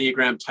Hudson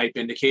Enneagram Type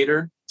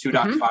Indicator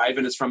 2.5,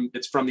 and it's from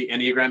the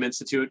Enneagram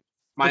Institute.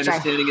 My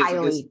understanding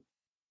is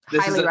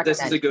this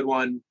is a good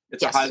one.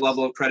 It's a high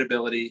level of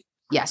credibility.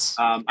 Yes,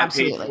 I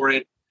paid for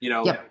it.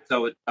 Yep.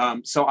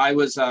 So I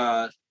was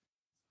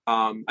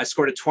I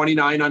scored a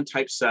 29 on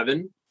Type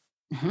 7,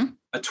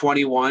 a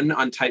 21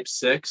 on Type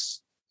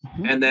 6,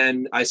 and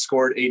then I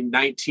scored a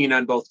 19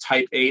 on both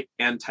Type 8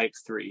 and Type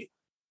 3.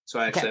 So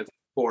I actually have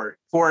 4.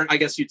 I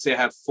guess you'd say I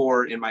have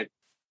 4 in my,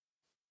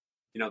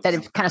 that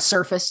have kind of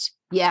surfaced.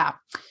 Yeah.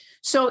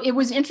 So it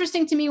was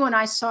interesting to me when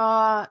I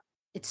saw,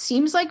 it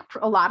seems like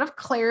a lot of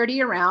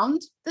clarity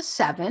around the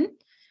 7,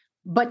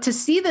 but to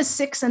see the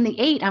 6 and the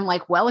 8, I'm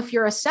like, well, if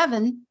you're a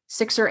 7,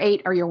 6 or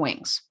 8 are your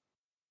wings.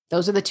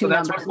 Those are the two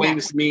numbers. That's what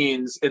wings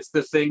means. It's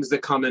the things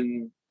that come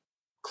in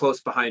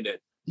close behind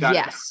it.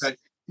 Yes. Okay.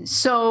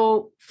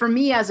 So for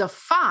me as a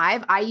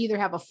 5, I either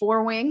have a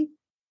 4 wing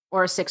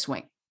or a 6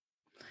 wing.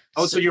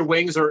 Oh, so your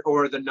wings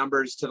or the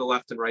numbers to the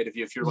left and right of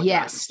you if you're looking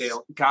at the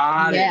scale.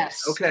 Got it.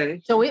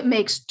 Okay. So it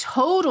makes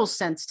total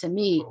sense to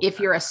me if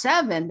you're a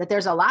 7 that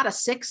there's a lot of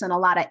 6 and a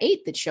lot of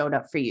 8 that showed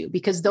up for you,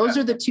 because those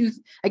are the two.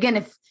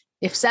 Again,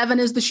 if 7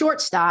 is the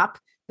shortstop,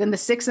 then the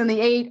 6 and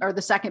the 8 are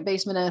the second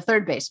baseman and the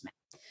third baseman.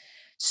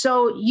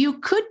 So you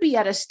could be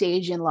at a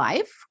stage in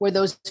life where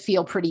those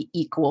feel pretty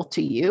equal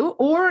to you.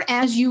 Or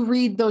as you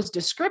read those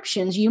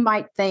descriptions, you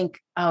might think,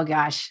 oh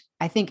gosh,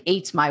 I think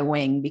 8's my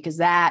wing because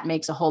that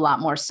makes a whole lot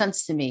more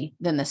sense to me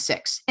than the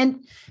 6.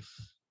 And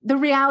the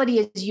reality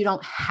is you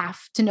don't have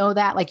to know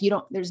that. Like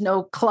there's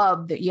no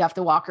club that you have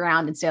to walk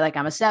around and say like,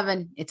 I'm a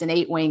 7, it's an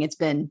 8 wing.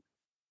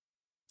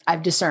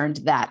 I've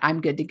discerned that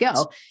I'm good to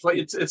go.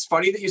 It's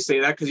funny that you say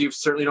that because you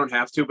certainly don't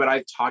have to, but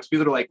I've talked to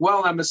people that are like,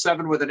 well, I'm a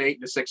 7 with an 8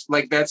 and a 6.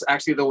 Like that's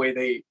actually the way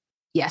they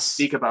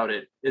speak about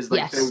it is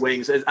like their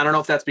wings. I don't know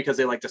if that's because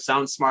they like to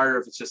sound smart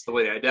or if it's just the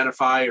way they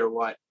identify or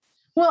what.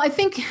 Well, I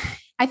think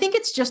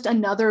it's just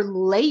another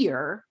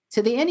layer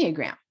to the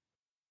Enneagram.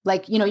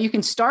 Like, you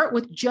can start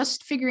with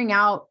just figuring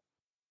out,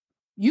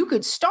 you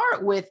could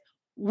start with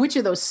which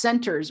of those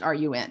centers are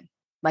you in?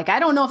 Like,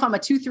 I don't know if I'm a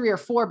 2, 3, or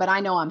 4, but I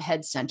know I'm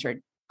head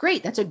centered.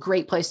 Great. That's a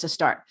great place to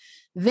start.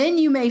 Then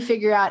you may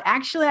figure out,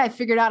 actually, I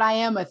figured out I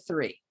am a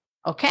 3.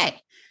 Okay.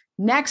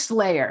 Next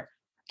layer.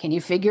 Can you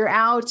figure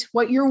out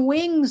what your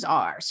wings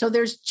are? So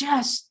there's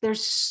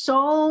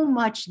so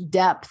much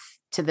depth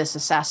to this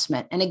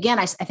assessment. And again,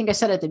 I think I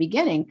said at the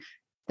beginning,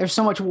 there's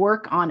so much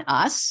work on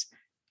us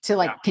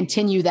to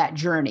continue that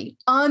journey.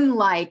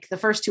 Unlike the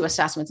first 2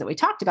 assessments that we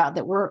talked about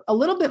that were a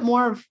little bit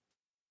more of,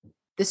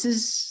 this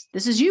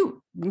is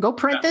you. Go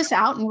print this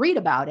out and read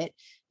about it.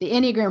 The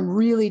Enneagram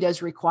really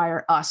does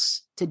require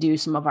us to do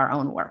some of our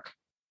own work.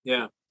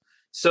 Yeah.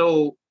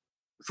 So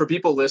for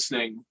people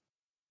listening,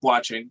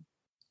 watching,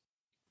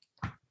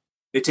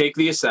 they take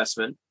the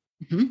assessment,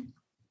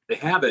 they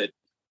have it.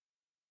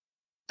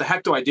 The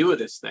heck do I do with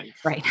this thing?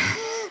 Right.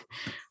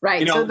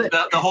 Right. So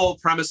the whole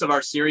premise of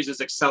our series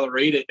is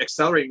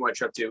accelerating what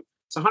you're up to.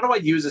 So how do I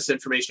use this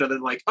information other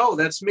than like, oh,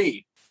 that's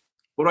me?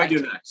 What do I do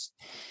next?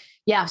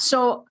 Yeah.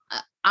 So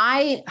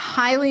I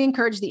highly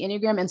encourage the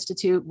Enneagram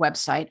Institute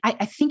website.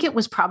 I think it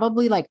was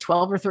probably like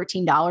 $12 or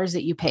 $13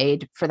 that you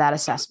paid for that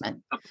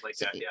assessment. Something like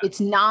that, yeah.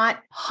 It's not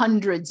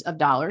hundreds of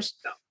dollars.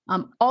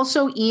 No.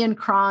 Also, Ian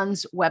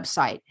Cron's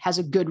website has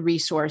a good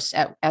resource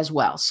as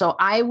well. So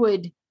I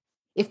would,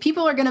 if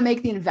people are going to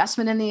make the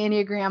investment in the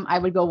Enneagram, I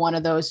would go one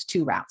of those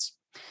 2 routes.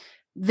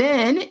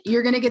 Then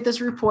you're going to get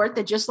this report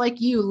that just like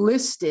you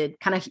listed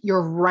kind of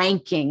your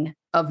ranking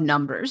of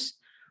numbers.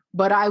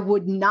 But I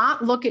would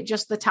not look at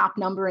just the top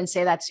number and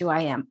say, that's who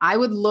I am. I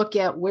would look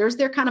at where's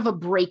there kind of a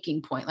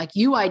breaking point. Like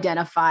you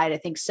identified, I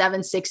think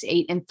 7, 6,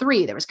 8, and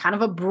 3. There was kind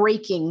of a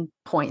breaking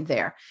point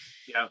there.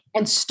 Yeah.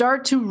 And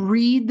start to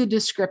read the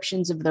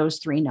descriptions of those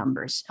 3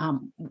 numbers.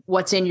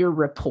 What's in your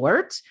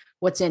report,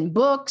 what's in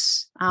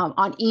books.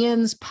 On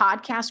Ian's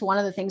podcast, one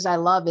of the things I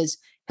love is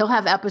he'll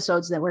have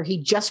episodes where he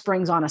just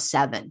brings on a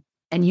 7.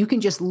 And you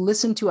can just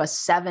listen to a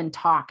 7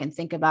 talk and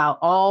think about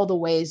all the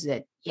ways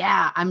that,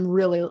 yeah, I'm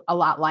really a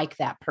lot like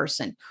that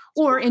person.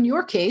 Or in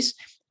your case,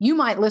 you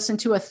might listen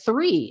to a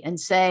 3 and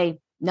say,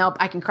 nope,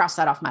 I can cross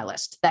that off my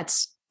list.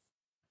 That's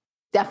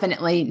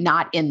definitely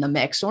not in the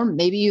mix. Or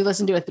maybe you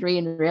listen to a 3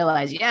 and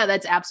realize, yeah,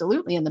 that's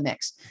absolutely in the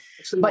mix.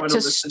 Actually, but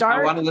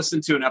I want to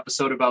listen to an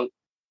episode about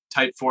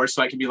type 4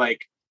 so I can be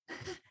like,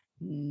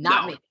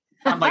 not me.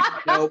 I'm like,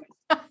 nope.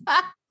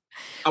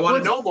 I want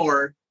to know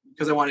more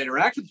because I want to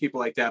interact with people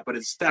like that, but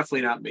it's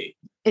definitely not me.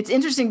 It's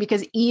interesting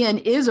because Ian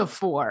is a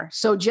 4.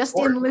 So just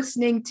in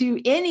listening to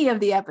any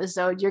of the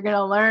episodes, you're going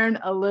to learn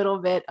a little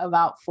bit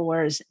about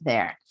 4s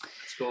there.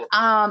 That's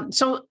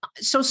cool.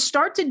 So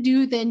start to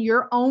do then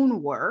your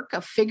own work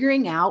of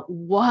figuring out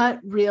what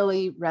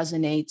really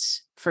resonates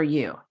for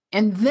you.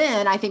 And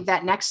then I think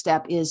that next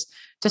step is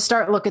to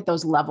start look at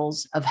those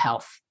levels of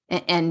health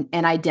and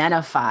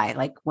identify,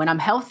 like, when I'm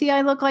healthy,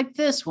 I look like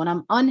this. When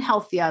I'm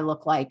unhealthy, I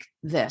look like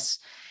this.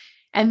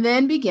 And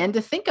then begin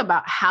to think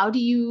about how do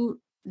you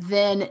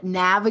then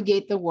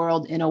navigate the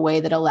world in a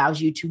way that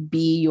allows you to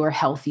be your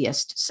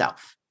healthiest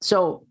self.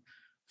 So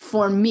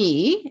for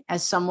me,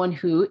 as someone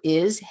who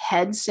is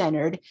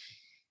head-centered,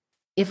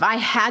 if I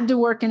had to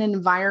work in an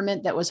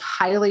environment that was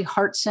highly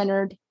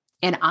heart-centered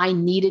and I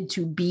needed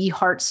to be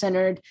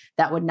heart-centered,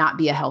 that would not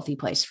be a healthy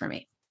place for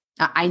me.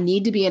 I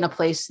need to be in a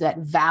place that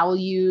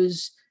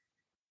values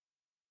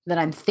that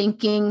I'm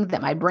thinking,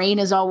 that my brain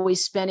is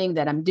always spinning,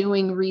 that I'm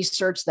doing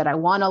research, that I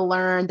want to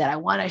learn, that I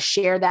want to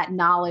share that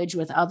knowledge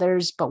with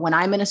others. But when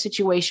I'm in a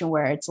situation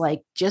where it's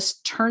like,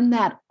 just turn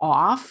that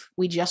off,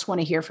 we just want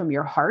to hear from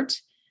your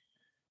heart,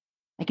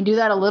 I can do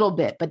that a little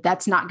bit, but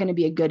that's not going to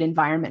be a good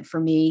environment for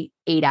me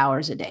 8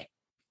 hours a day.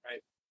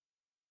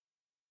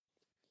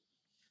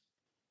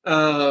 Right.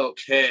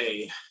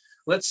 Okay.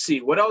 Let's see.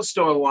 What else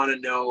do I want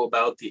to know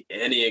about the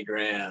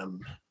Enneagram?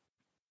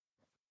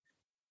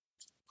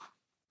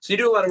 So you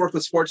do a lot of work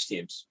with sports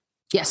teams.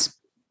 Yes.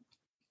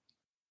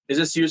 Is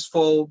this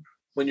useful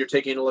when you're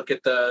taking a look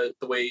at the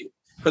way,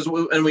 because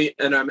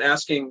I'm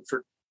asking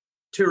for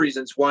 2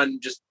 reasons. One,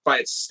 just by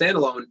its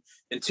standalone,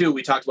 and 2,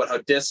 we talked about how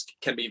DISC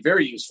can be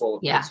very useful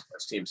with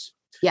sports teams.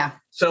 Yeah.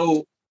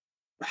 So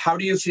how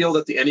do you feel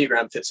that the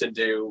Enneagram fits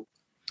into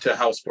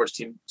how sports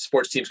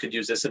teams could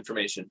use this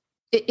information?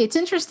 It's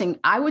interesting.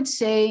 I would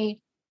say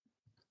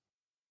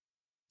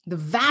the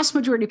vast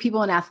majority of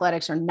people in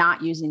athletics are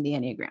not using the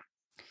Enneagram.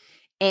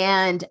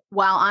 And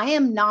while I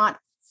am not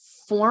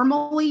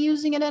formally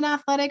using it in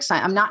athletics,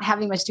 I'm not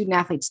having my student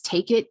athletes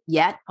take it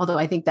yet, although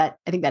I think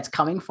that's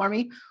coming for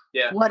me.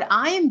 Yeah. What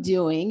I am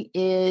doing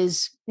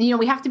is,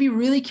 we have to be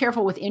really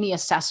careful with any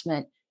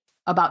assessment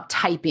about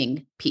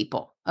typing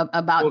people,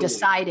 about Totally.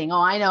 deciding,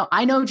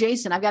 I know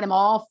Jason, I've got him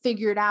all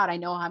figured out. I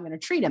know how I'm going to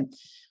treat him.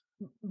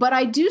 But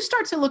I do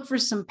start to look for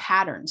some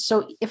patterns.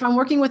 So if I'm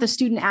working with a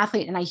student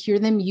athlete and I hear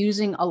them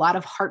using a lot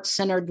of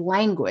heart-centered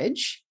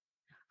language,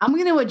 I'm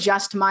going to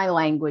adjust my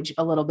language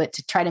a little bit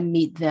to try to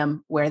meet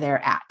them where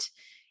they're at.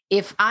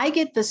 If I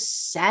get the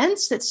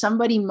sense that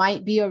somebody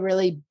might be a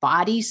really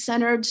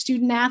body-centered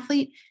student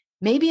athlete,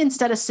 maybe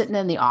instead of sitting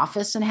in the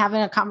office and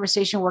having a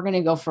conversation, we're going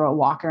to go for a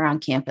walk around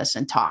campus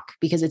and talk,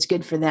 because it's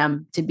good for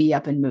them to be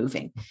up and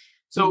moving.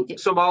 So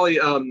Molly,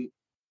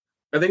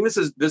 I think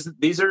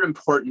these are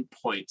important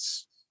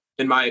points,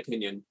 in my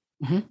opinion,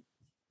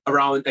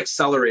 around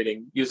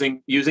accelerating,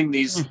 using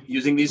these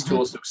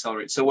tools to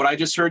accelerate. So what I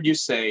just heard you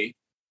say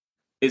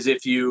is,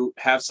 if you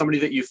have somebody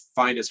that you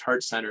find is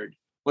heart-centered,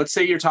 let's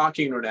say you're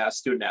talking to a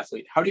student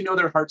athlete, how do you know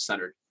they're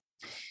heart-centered?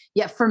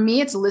 Yeah, for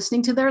me, it's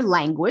listening to their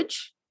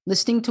language,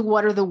 listening to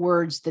what are the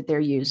words that they're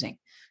using.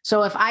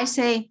 So if I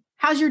say,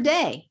 how's your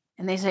day?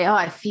 And they say,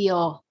 I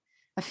feel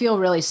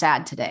really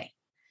sad today.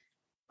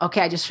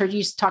 Okay, I just heard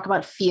you talk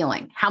about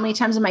feeling. How many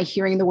times am I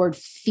hearing the word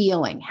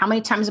feeling? How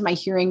many times am I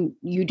hearing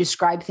you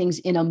describe things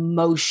in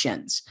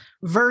emotions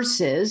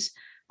versus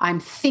I'm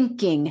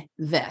thinking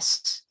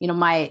this?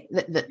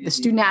 The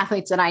student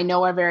athletes that I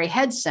know are very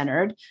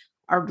head-centered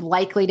are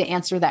likely to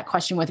answer that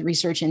question with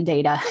research and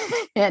data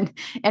and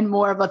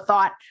more of a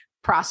thought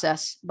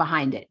process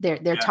behind it.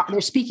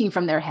 They're speaking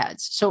from their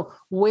heads. So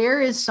where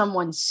is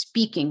someone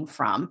speaking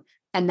from?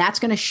 And that's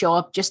going to show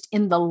up just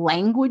in the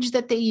language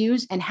that they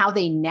use and how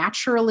they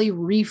naturally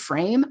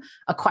reframe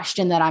a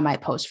question that I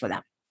might pose for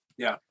them.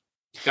 Yeah.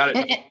 Got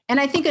it. And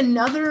I think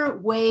another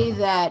way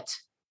that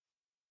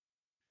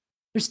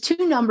there's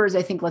two numbers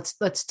I think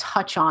let's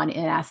touch on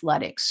in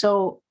athletics.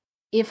 So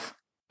if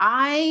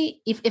a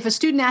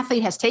student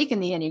athlete has taken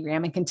the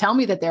Enneagram and can tell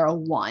me that they're a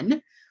 1,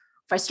 if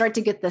I start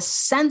to get the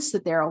sense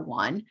that they're a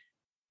 1,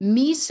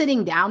 me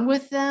sitting down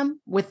with them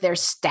with their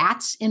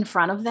stats in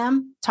front of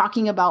them,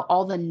 talking about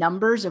all the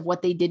numbers of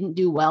what they didn't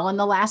do well in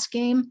the last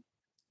game,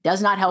 does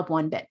not help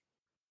one bit.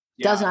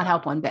 Does not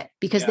help one bit,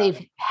 because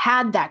they've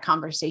had that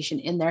conversation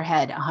in their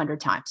head 100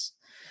 times.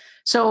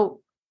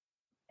 So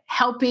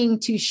helping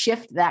to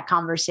shift that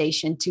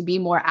conversation to be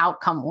more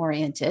outcome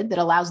oriented, that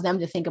allows them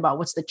to think about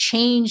what's the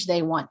change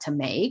they want to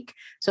make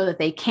so that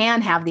they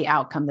can have the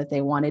outcome that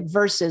they wanted,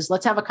 versus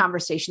let's have a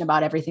conversation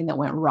about everything that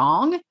went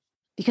wrong,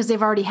 because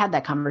they've already had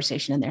that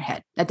conversation in their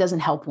head. That doesn't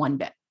help one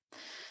bit.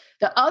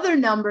 The other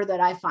number that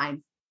I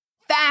find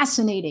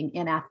fascinating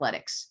in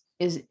athletics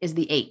is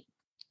the 8.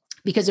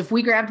 Because if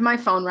we grabbed my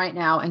phone right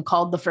now and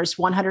called the first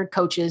 100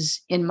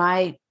 coaches in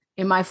my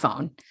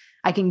phone,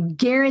 I can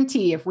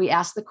guarantee if we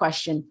ask the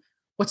question,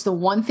 what's the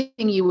one thing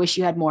you wish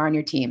you had more on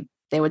your team?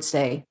 They would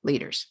say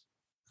leaders.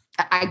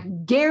 I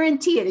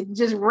guarantee it.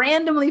 Just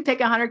randomly pick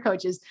 100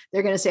 coaches.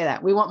 They're going to say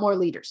that. We want more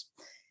leaders.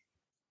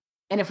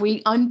 And if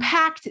we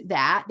unpacked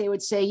that, they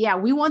would say, yeah,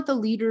 we want the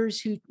leaders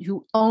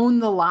who own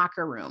the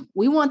locker room.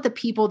 We want the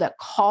people that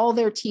call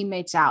their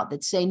teammates out,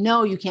 that say,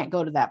 no, you can't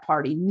go to that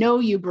party. No,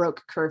 you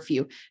broke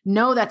curfew.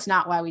 No, that's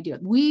not why we do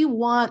it. We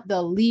want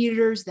the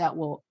leaders that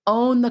will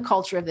own the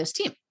culture of this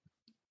team.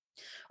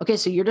 Okay,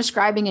 so you're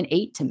describing an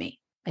 8 to me.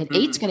 An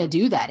 8's going to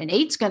do that. An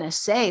 8's going to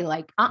say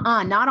like,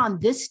 not on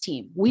this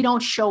team. We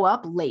don't show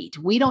up late.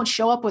 We don't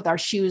show up with our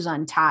shoes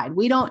untied.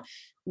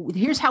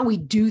 Here's how we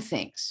do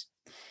things.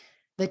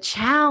 The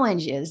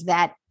challenge is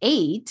that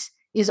 8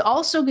 is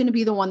also going to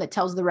be the one that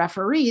tells the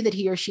referee that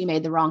he or she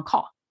made the wrong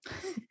call.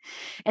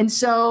 And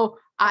so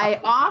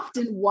I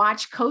often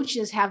watch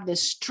coaches have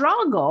this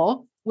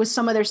struggle with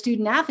some of their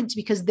student athletes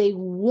because they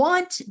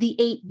want the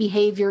 8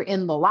 behavior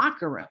in the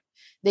locker room.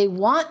 They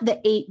want the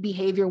 8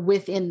 behavior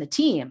within the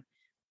team.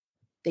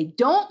 They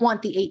don't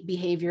want the 8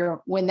 behavior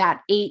when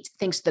that 8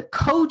 thinks the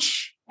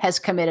coach has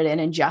committed an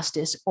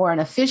injustice or an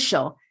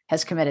official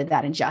has committed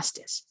that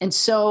injustice. And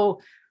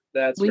so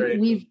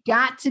we've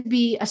got to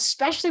be,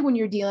 especially when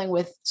you're dealing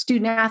with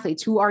student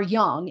athletes who are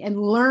young and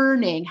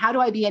learning, how do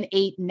I be an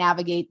 8 and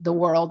navigate the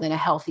world in a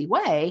healthy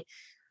way?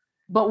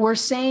 But we're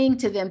saying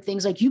to them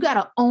things like, you got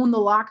to own the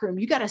locker room.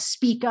 You got to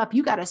speak up.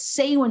 You got to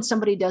say when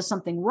somebody does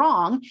something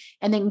wrong.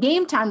 And then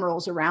game time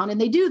rolls around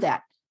and they do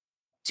that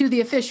to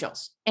the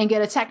officials and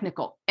get a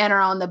technical and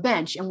are on the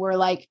bench. And we're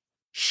like,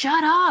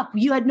 shut up.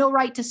 You had no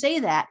right to say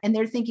that. And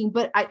they're thinking,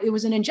 but it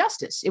was an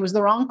injustice. It was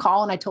the wrong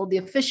call. And I told the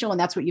official, and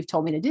that's what you've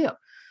told me to do.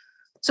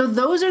 So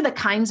those are the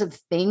kinds of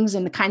things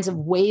and the kinds of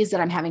ways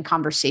that I'm having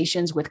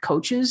conversations with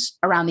coaches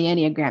around the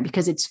Enneagram,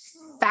 because it's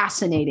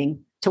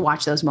fascinating to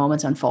watch those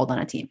moments unfold on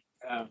a team.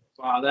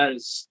 Wow, that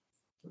is.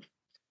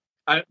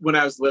 When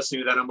I was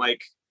listening to that, I'm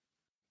like,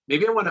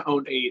 maybe I want to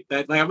own 8.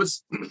 That I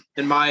was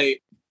in my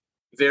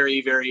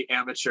very, very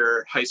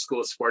amateur high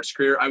school sports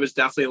career. I was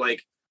definitely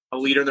like a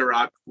leader in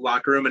the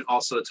locker room and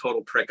also a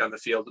total prick on the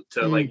field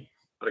to like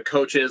the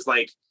coaches.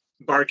 Like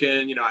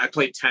barking, I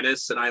played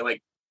tennis and I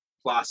like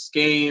lost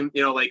game,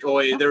 like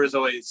always, there was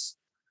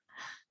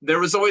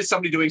always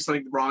somebody doing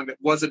something wrong that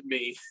wasn't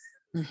me.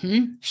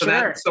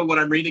 Mm-hmm. So what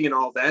I'm reading in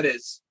all that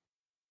is,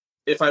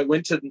 if I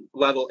went to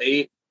level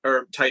 8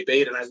 or type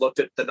 8 and I looked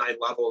at the 9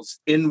 levels,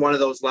 in one of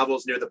those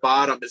levels near the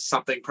bottom is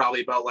something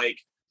probably about like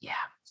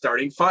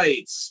starting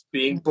fights,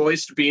 being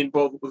boisterous, being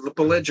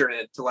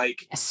belligerent,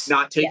 like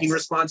not taking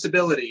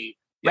responsibility.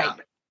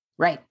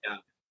 Right. Yeah.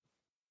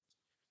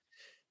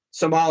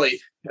 So Molly,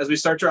 as we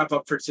start to wrap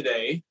up for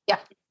today,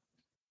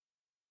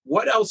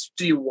 what else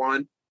do you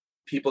want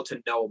people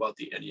to know about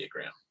the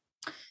Enneagram?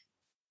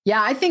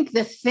 Yeah, I think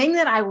the thing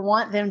that I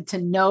want them to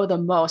know the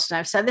most, and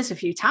I've said this a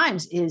few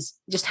times, is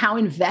just how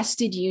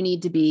invested you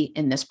need to be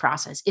in this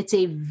process. It's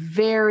a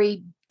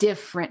very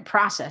different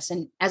process.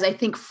 And as I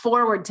think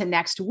forward to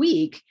next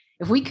week,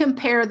 if we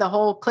compare the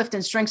whole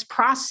Clifton Strengths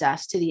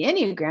process to the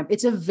Enneagram,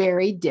 it's a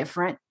very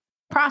different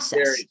process.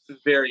 Very,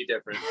 very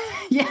different.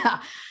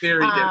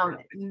 Very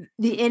different.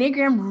 The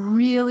Enneagram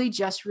really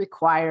just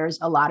requires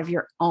a lot of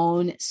your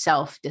own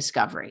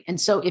self-discovery.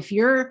 And so if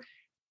you're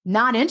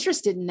not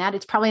interested in that,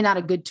 it's probably not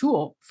a good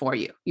tool for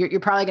you. You're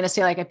probably going to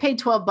say like, I paid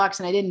 $12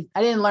 and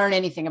I didn't learn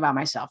anything about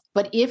myself.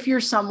 But if you're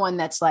someone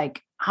that's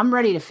like, I'm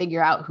ready to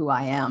figure out who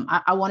I am,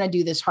 I want to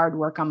do this hard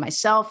work on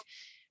myself,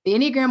 the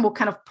Enneagram will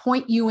kind of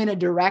point you in a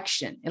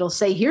direction. It'll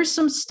say, here's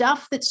some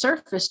stuff that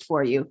surfaced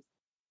for you.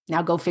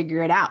 Now go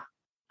figure it out.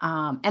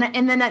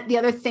 And then the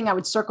other thing I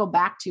would circle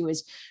back to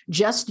is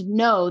just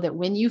know that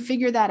when you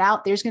figure that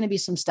out, there's going to be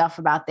some stuff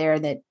about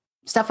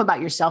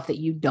yourself that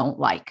you don't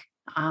like.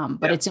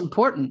 But it's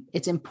important.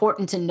 It's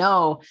important to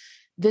know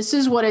this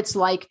is what it's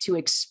like to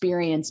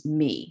experience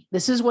me.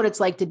 This is what it's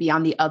like to be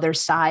on the other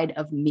side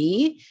of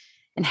me,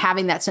 and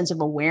having that sense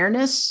of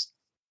awareness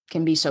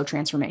can be so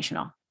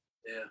transformational.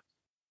 Yeah.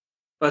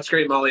 That's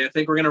great, Molly. I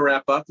think we're going to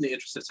wrap up in the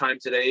interest of time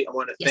today. I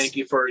want to thank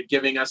you for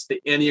giving us the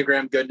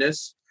Enneagram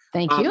goodness.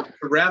 Thank you. To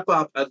wrap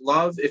up, I'd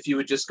love if you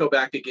would just go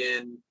back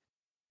again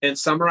and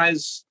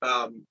summarize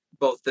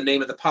both the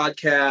name of the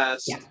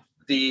podcast,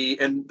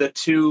 the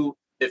two.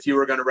 If you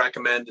were going to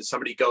recommend that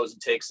somebody goes and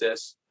takes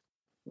this,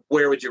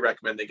 where would you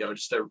recommend they go?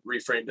 Just to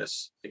reframe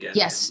this again.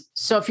 Yes.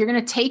 So if you're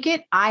going to take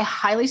it, I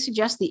highly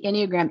suggest the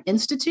Enneagram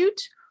Institute,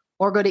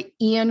 or go to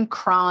Ian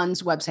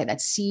Cron's website.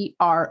 That's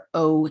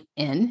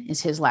CRON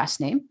is his last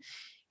name.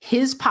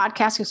 His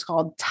podcast is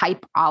called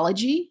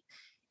Typology.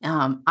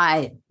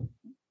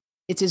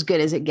 It's as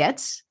good as it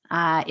gets.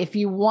 If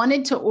you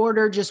wanted to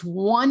order just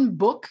one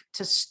book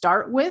to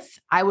start with,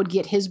 I would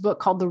get his book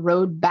called The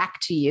Road Back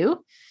to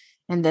You.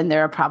 And then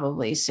there are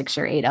probably 6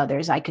 or 8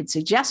 others I could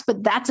suggest,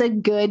 but that's a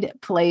good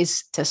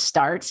place to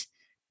start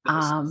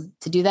to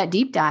do that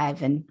deep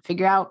dive and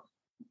figure out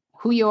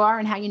who you are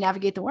and how you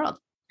navigate the world.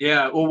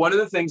 Yeah. Well, one of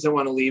the things I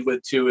want to leave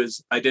with too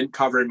is I didn't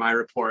cover in my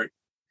report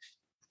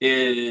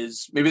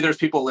is maybe there's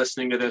people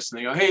listening to this and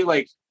they go, hey,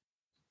 like,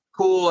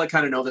 cool, I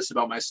kind of know this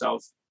about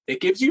myself. It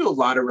gives you a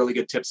lot of really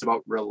good tips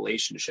about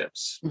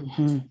relationships,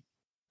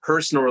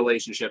 personal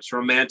relationships,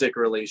 romantic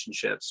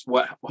relationships.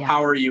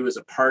 How are you as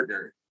a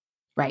partner?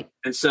 Right.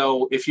 And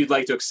so if you'd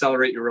like to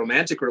accelerate your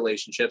romantic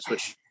relationships,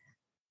 which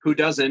who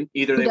doesn't,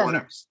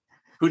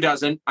 who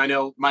doesn't? I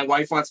know my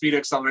wife wants me to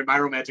accelerate my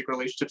romantic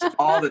relationships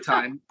all the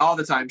time.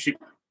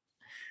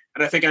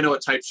 And I think I know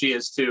what type she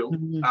is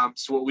too.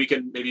 So we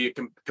can maybe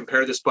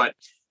compare this, but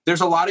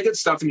there's a lot of good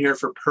stuff in here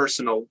for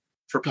personal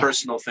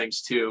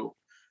things too.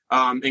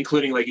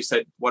 Including, like you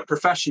said, what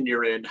profession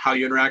you're in, how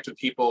you interact with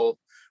people,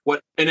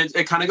 and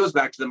it kind of goes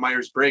back to the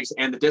Myers-Briggs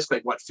and the DISC,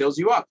 like what fills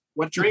you up,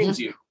 what drains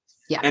you.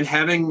 Yeah. And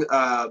having,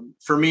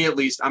 for me at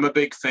least, I'm a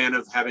big fan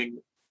of having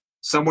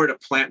somewhere to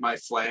plant my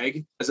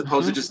flag as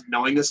opposed to just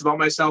knowing this about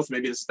myself.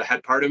 Maybe this is the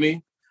head part of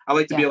me. I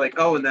like to be like,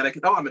 and then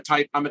I'm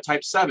a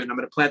type 7. I'm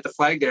going to plant the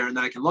flag there. And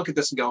then I can look at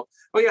this and go,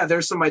 oh yeah,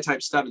 there's some of my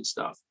type 7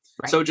 stuff.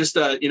 Right. So just,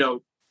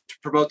 to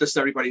promote this to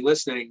everybody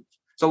listening.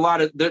 It's a lot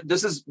of,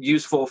 this is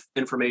useful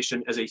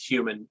information as a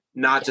human,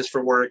 not just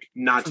for work,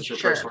 not just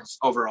for personal,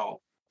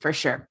 overall. For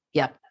sure.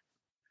 Yep.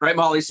 Right,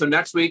 Molly. So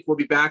next week we'll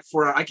be back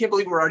for, I can't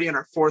believe we're already on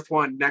our 4th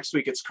one next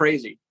week. It's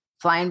crazy.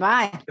 Flying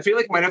by. I feel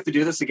like we might have to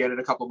do this again in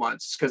a couple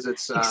months because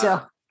it's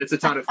a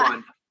ton of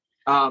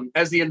fun.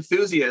 As the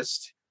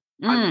enthusiast,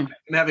 I'm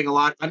having a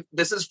lot.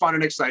 This is fun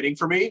and exciting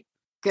for me.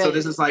 Good. So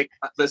this is my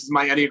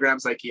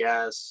Enneagram's like,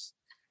 yes.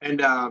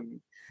 And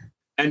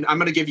I'm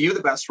going to give you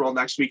the best role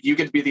next week. You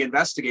get to be the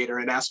investigator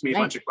and ask me a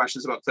bunch of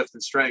questions about Clifton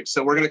Strengths.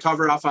 So we're going to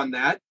cover off on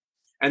that.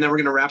 And then we're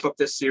going to wrap up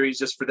this series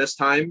just for this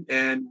time.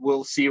 And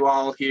we'll see you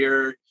all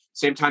here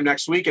same time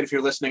next week. And if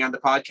you're listening on the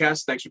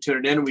podcast, thanks for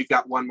tuning in. And we've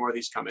got one more of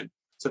these coming.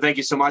 So thank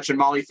you so much. And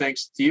Molly,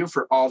 thanks to you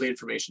for all the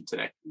information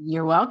today.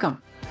 You're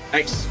welcome.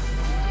 Thanks.